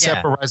thing.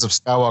 Except for Rise of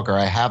Skywalker,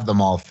 I have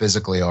them all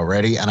physically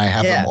already, and I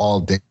have them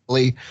all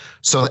digitally.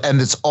 So,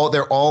 and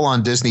they're all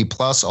on Disney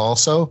Plus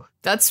also.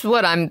 That's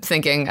what I'm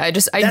thinking. I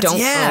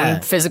don't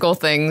own physical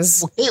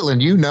things. Well,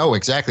 Caitlin, you know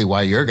exactly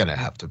why you're going to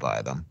have to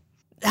buy them.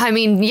 I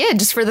mean, yeah,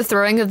 just for the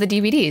throwing of the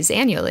DVDs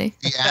annually.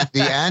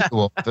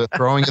 The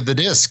throwing of the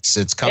discs.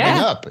 It's coming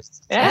up.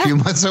 It's a few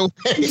months away.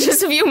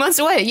 Just a few months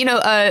away. You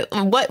know,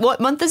 what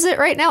month is it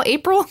right now?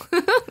 April?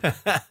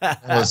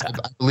 I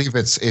believe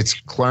it's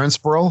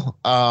Clarenceboro.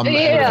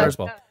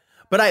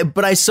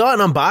 But I saw an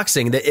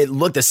unboxing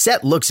that the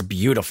set looks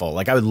beautiful.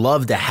 Like, I would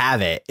love to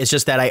have it. It's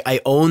just that I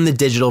own the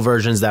digital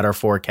versions that are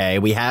 4K.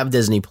 We have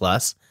Disney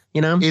Plus. You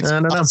know, I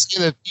don't know.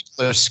 See that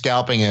people are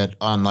scalping it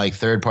on like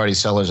third-party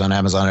sellers on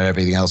Amazon and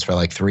everything else for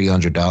like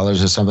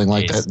 $300 or something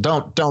like that.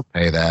 Don't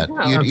pay that.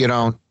 No. You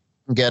don't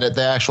get it.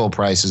 The actual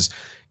price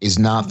is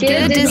not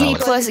get a Disney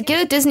Plus.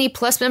 Get a Disney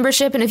Plus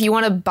membership, and if you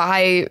want to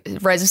buy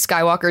Rise of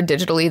Skywalker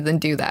digitally, then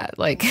do that.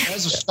 Like,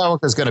 Rise of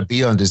Skywalker is going to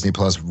be on Disney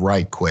Plus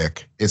right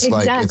quick. It's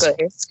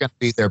it's going to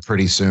be there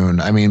pretty soon.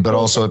 I mean, but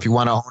also if you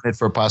want to own it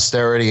for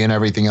posterity and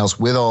everything else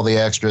with all the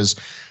extras,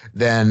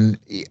 then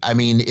I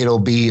mean it'll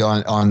be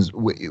on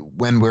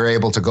when we're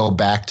able to go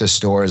back to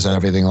stores and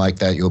everything like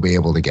that. You'll be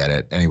able to get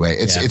it anyway.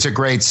 It's a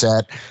great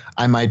set.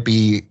 I'm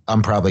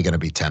probably going to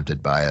be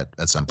tempted by it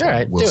at some point. All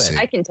right, we'll see.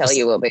 I can tell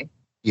you will be.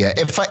 Yeah,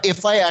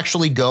 if I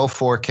actually go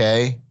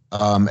 4K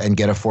and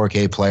get a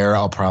 4K player,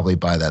 I'll probably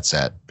buy that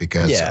set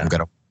because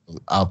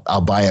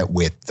I'll buy it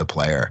with the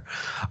player.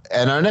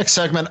 And our next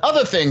segment,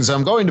 other things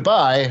I'm going to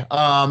buy.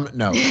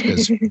 No,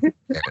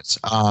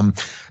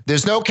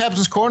 there's no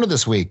Captain's Corner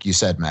this week. You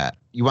said, Matt.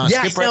 You want to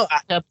skip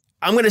right?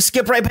 I'm going to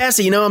skip right past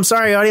it. I'm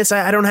sorry, audience.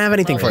 I don't have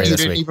anything for you this week.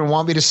 You didn't even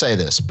want me to say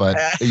this, but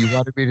you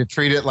wanted me to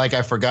treat it like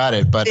I forgot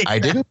it, but I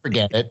didn't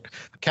forget it.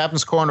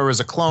 Captain's Corner is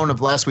a clone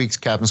of last week's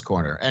Captain's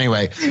Corner.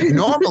 Anyway,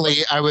 normally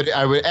I would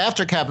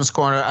after Captain's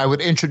Corner, I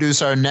would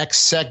introduce our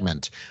next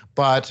segment.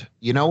 But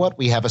you know what?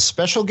 We have a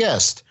special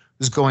guest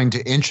who's going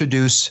to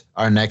introduce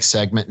our next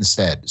segment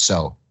instead.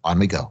 So on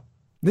we go.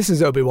 This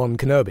is Obi-Wan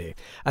Kenobi,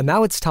 and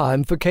now it's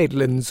time for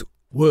Caitlin's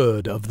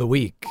Word of the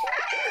Week.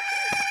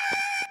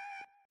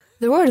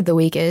 The word of the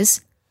week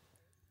is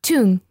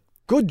tune.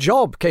 Good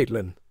job,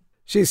 Caitlin.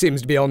 She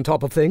seems to be on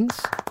top of things.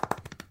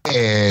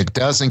 It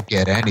doesn't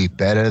get any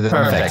better than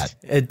that.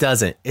 It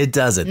doesn't.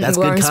 That's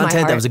good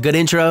content. That was a good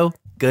intro.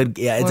 Good.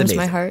 Yeah, it's amazing.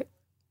 My heart.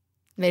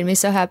 Made me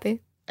so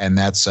happy. And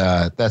that's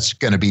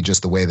going to be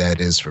just the way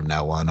that is from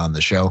now on the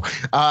show.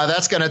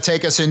 That's going to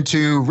take us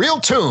into Real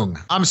Talk.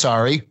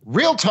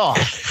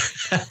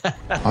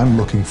 I'm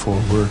looking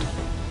forward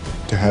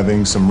to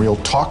having some real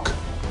talk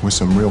with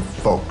some real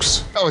folks.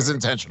 That was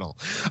intentional.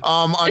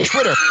 On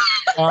Twitter,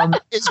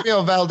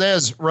 Ismael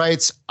Valdez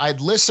writes, I'd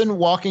listen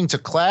walking to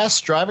class,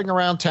 driving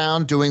around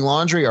town, doing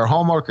laundry or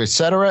homework,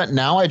 etc.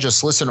 Now I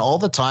just listen all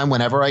the time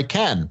whenever I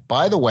can.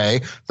 By the way,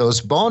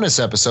 those bonus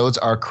episodes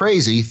are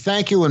crazy.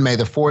 Thank you, and may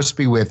the force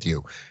be with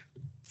you.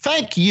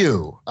 Thank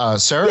you,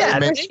 sir. Yeah,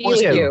 thank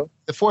you.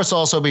 The force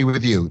also be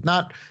with you.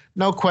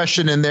 No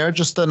question in there,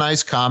 just a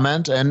nice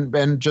comment,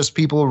 and just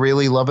people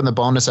really loving the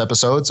bonus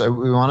episodes.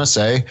 We want to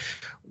say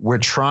we're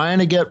trying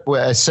to get.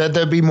 I said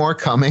there'd be more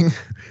coming.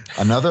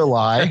 Another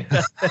lie.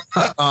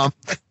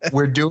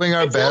 We're doing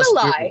our best.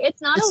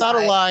 It's not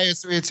a lie.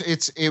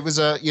 It was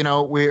a.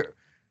 We're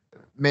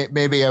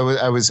maybe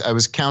I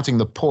was counting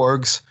the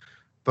porgs,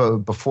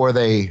 before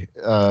they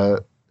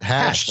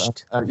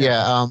hatched.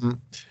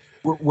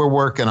 We're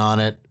working on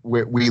it.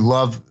 We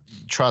love.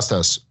 Trust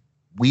us.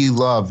 We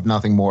love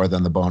nothing more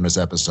than the bonus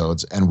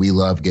episodes, and we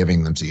love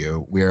giving them to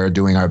you. We are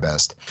doing our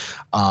best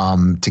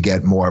to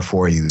get more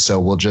for you. So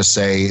we'll just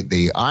say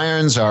the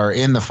irons are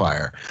in the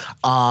fire.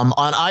 On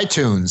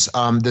iTunes,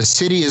 The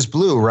City is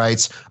Blue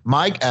writes,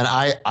 Mike, and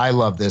I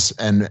love this,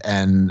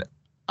 and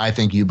I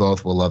think you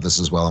both will love this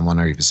as well. I'm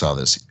wondering if you saw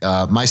this.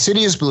 My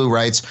City is Blue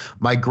writes,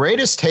 my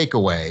greatest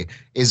takeaway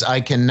is I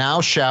can now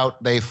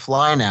shout, they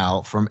fly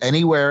now from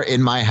anywhere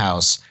in my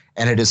house.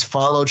 And it is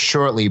followed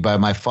shortly by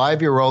my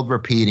 5-year-old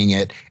repeating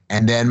it,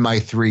 and then my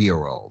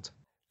 3-year-old.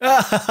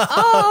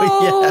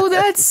 Oh, yeah.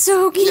 That's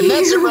so cute. And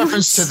that's a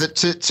reference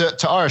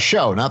to our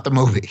show, not the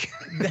movie.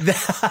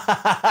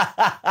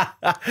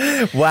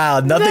 Wow,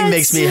 nothing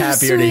makes me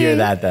happier to hear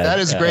that. Then that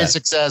is great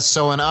success.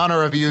 So in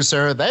honor of you,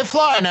 sir, they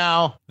fly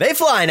now. They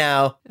fly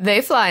now.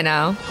 They fly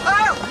now.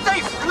 Oh, they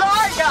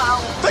fly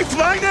now. They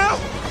fly now.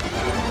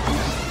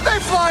 They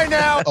fly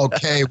now!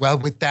 Okay, well,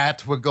 with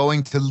that, we're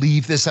going to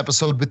leave this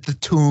episode with the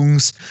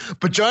Toongs.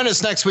 But join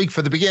us next week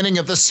for the beginning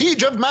of the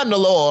Siege of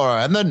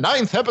Mandalore and the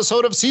 9th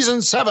episode of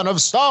Season 7 of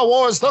Star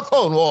Wars The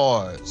Clone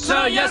Wars.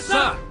 Sir, yes,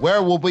 sir.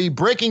 Where we'll be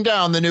breaking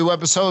down the new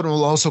episode, and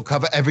we'll also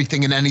cover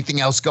everything and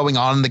anything else going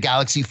on in the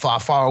galaxy far,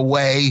 far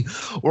away.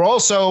 We're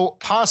also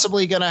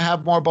possibly going to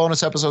have more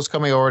bonus episodes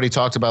coming. I already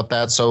talked about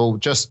that, so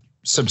just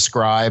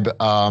subscribe,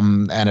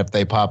 and if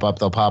they pop up,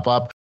 they'll pop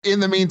up. In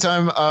the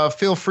meantime,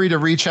 feel free to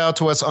reach out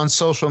to us on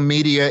social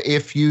media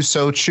if you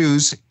so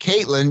choose.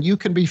 Caitlin, you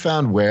can be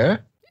found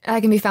where?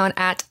 I can be found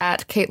at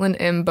Caitlin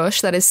M.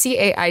 Bush. That is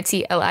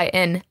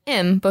Caitlin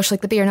M. Bush, like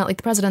the beer, not like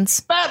the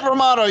president's. Matt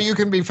Romano, you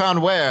can be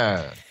found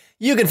where?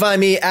 You can find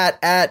me at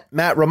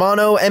Matt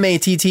Romano,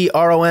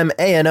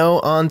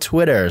 MatTROMANO on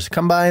Twitter.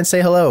 Come by and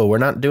say hello. We're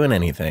not doing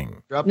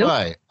anything. Drop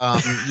by.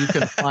 You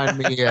can find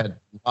me at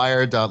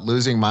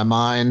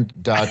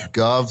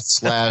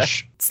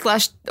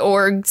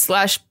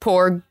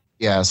wire.losingmymind.gov//org/porg.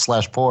 Yeah,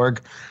 /porg,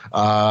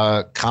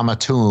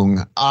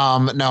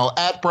 Kamatung. No,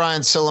 at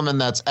Brian Silliman,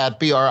 that's at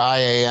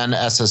BRIAN,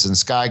 S as in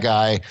Sky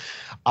Guy,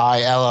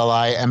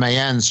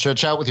 ILLIMAN.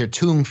 Stretch out with your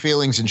Toong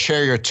feelings and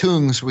share your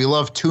Toongs. We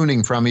love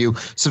tuning from you.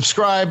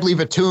 Subscribe, leave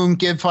a Toong,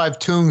 give 5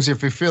 Toongs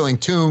if you're feeling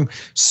Toong.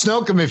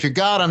 Snoke them if you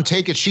got them,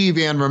 take a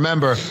Chibi, and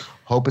remember,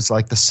 hope is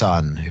like the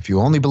sun. If you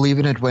only believe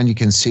in it when you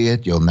can see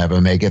it, you'll never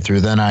make it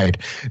through the night.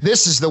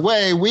 This is the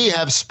way we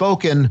have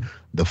spoken.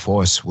 The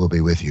Force will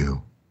be with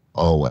you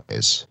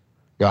always.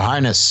 Your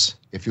Highness,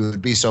 if you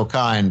would be so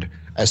kind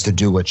as to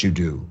do what you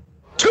do.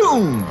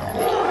 Toon!